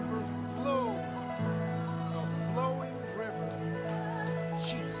 River flow. A flowing river.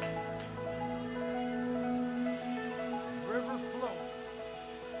 Jesus. River flow.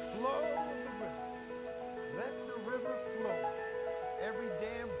 Flow of the river. Let the river flow. Every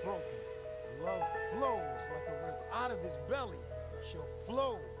dam broken. Love flows like a river. Out of his belly shall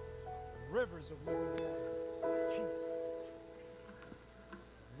flow rivers of living water. Jesus.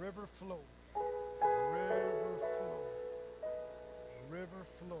 River flow. River flow. River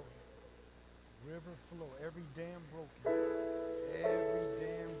flow. River flow. Every dam broken. Every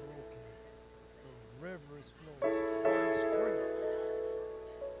dam broken. The river is flowing. His heart is free.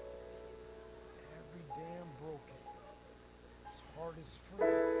 Every dam broken. His heart is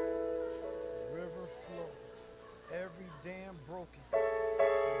free. River flow. Every dam broken.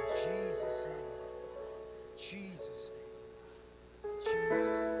 In Jesus' name. Jesus' name.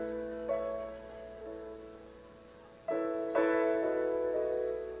 Jesus' name.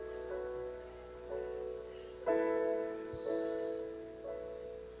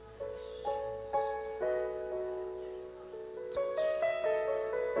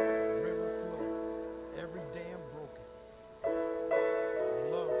 River flow. Every dam broken.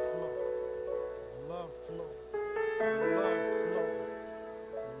 Love flow. Love flow. Love flow.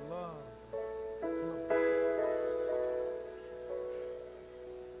 Love flow.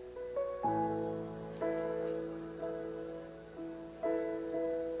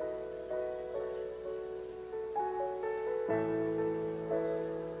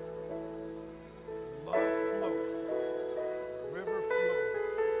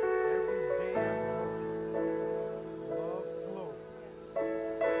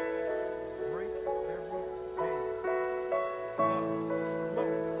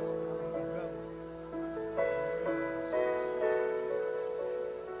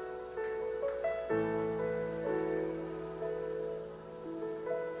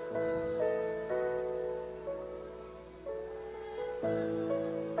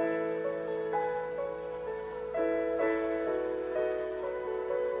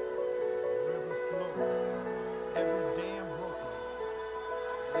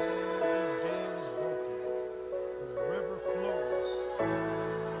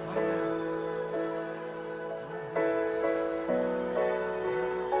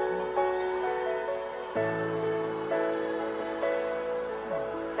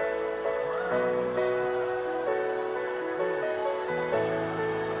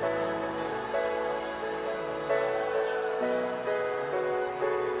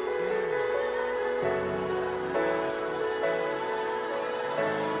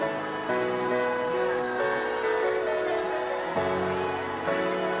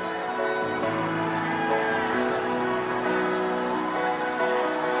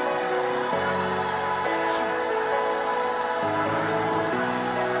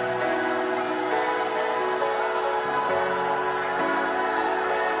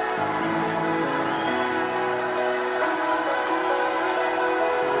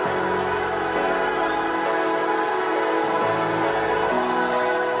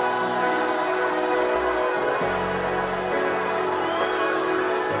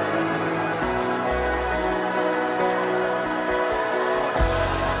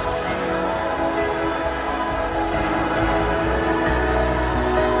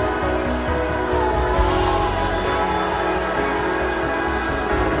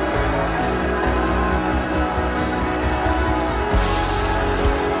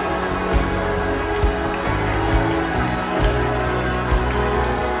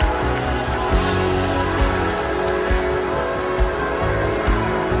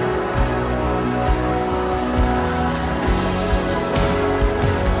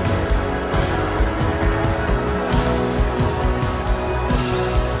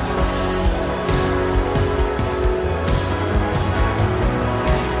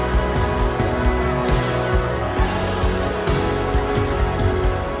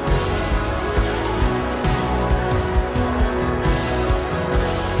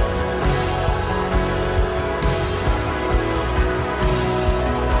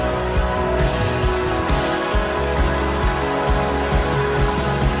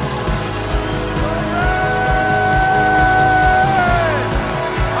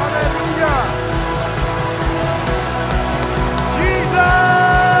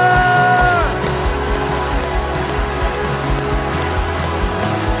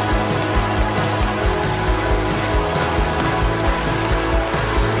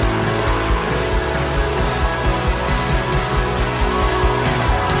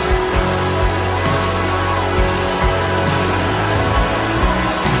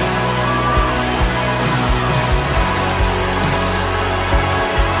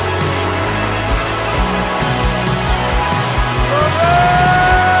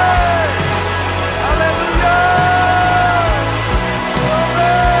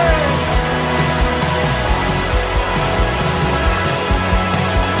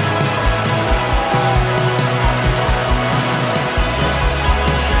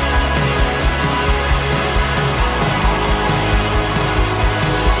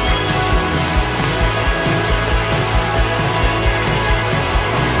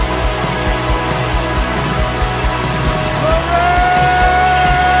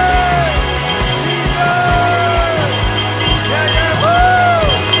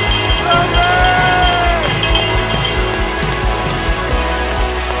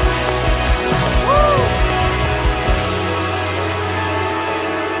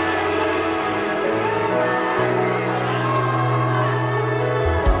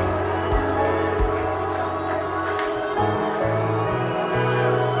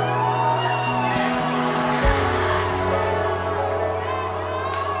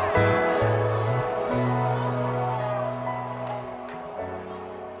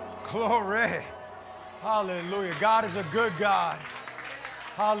 Glory. Hallelujah. God is a good God.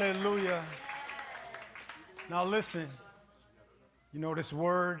 Hallelujah. Now listen, you know, this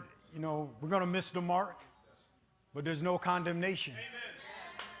word, you know, we're going to miss the mark, but there's no condemnation.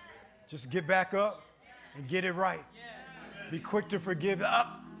 Just get back up and get it right. Be quick to forgive.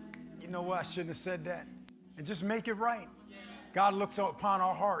 You know what? I shouldn't have said that. And just make it right. God looks upon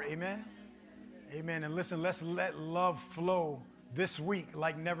our heart. Amen. Amen. And listen, let's let love flow this week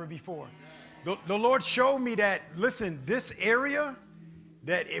like never before. The Lord showed me that, listen, this area,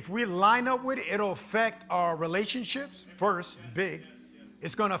 that if we line up with it, it'll affect our relationships first, big.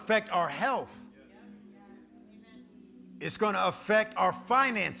 It's going to affect our health. It's going to affect our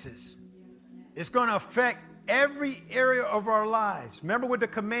finances. It's going to affect every area of our lives. Remember what the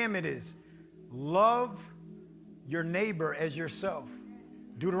commandment is. Love your neighbor as yourself.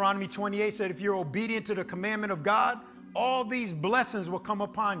 Deuteronomy 28 said, if you're obedient to the commandment of God, all these blessings will come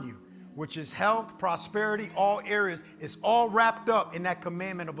upon you, which is health, prosperity, all areas. It's all wrapped up in that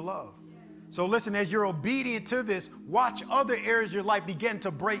commandment of love. So listen, as you're obedient to this, watch other areas of your life begin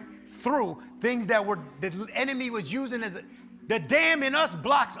to break through things that the enemy was using as the dam in us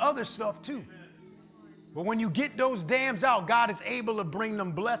blocks other stuff too. But when you get those dams out, God is able to bring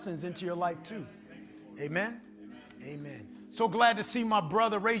them blessings into your life too. Amen? Amen. So glad to see my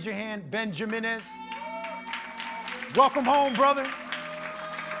brother. Raise your hand, Ben Jimenez. Welcome home, brother.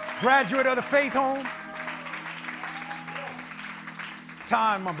 Graduate of the Faith Home. It's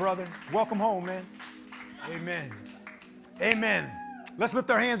time, my brother. Welcome home, man. Amen. Amen. Let's lift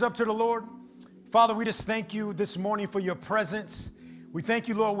our hands up to the Lord. Father, we just thank you this morning for your presence. We thank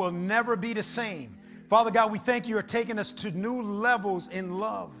you, Lord, we'll never be the same. Father God, we thank you for taking us to new levels in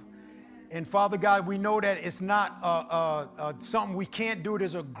love. And Father God, we know that it's not something we can't do.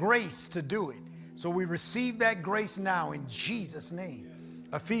 There's a grace to do it. So we receive that grace now in Jesus' name.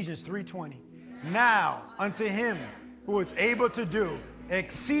 Ephesians 3:20. Now unto him who is able to do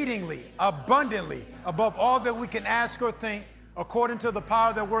exceedingly abundantly above all that we can ask or think, according to the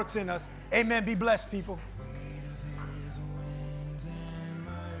power that works in us. Amen. Be blessed, people.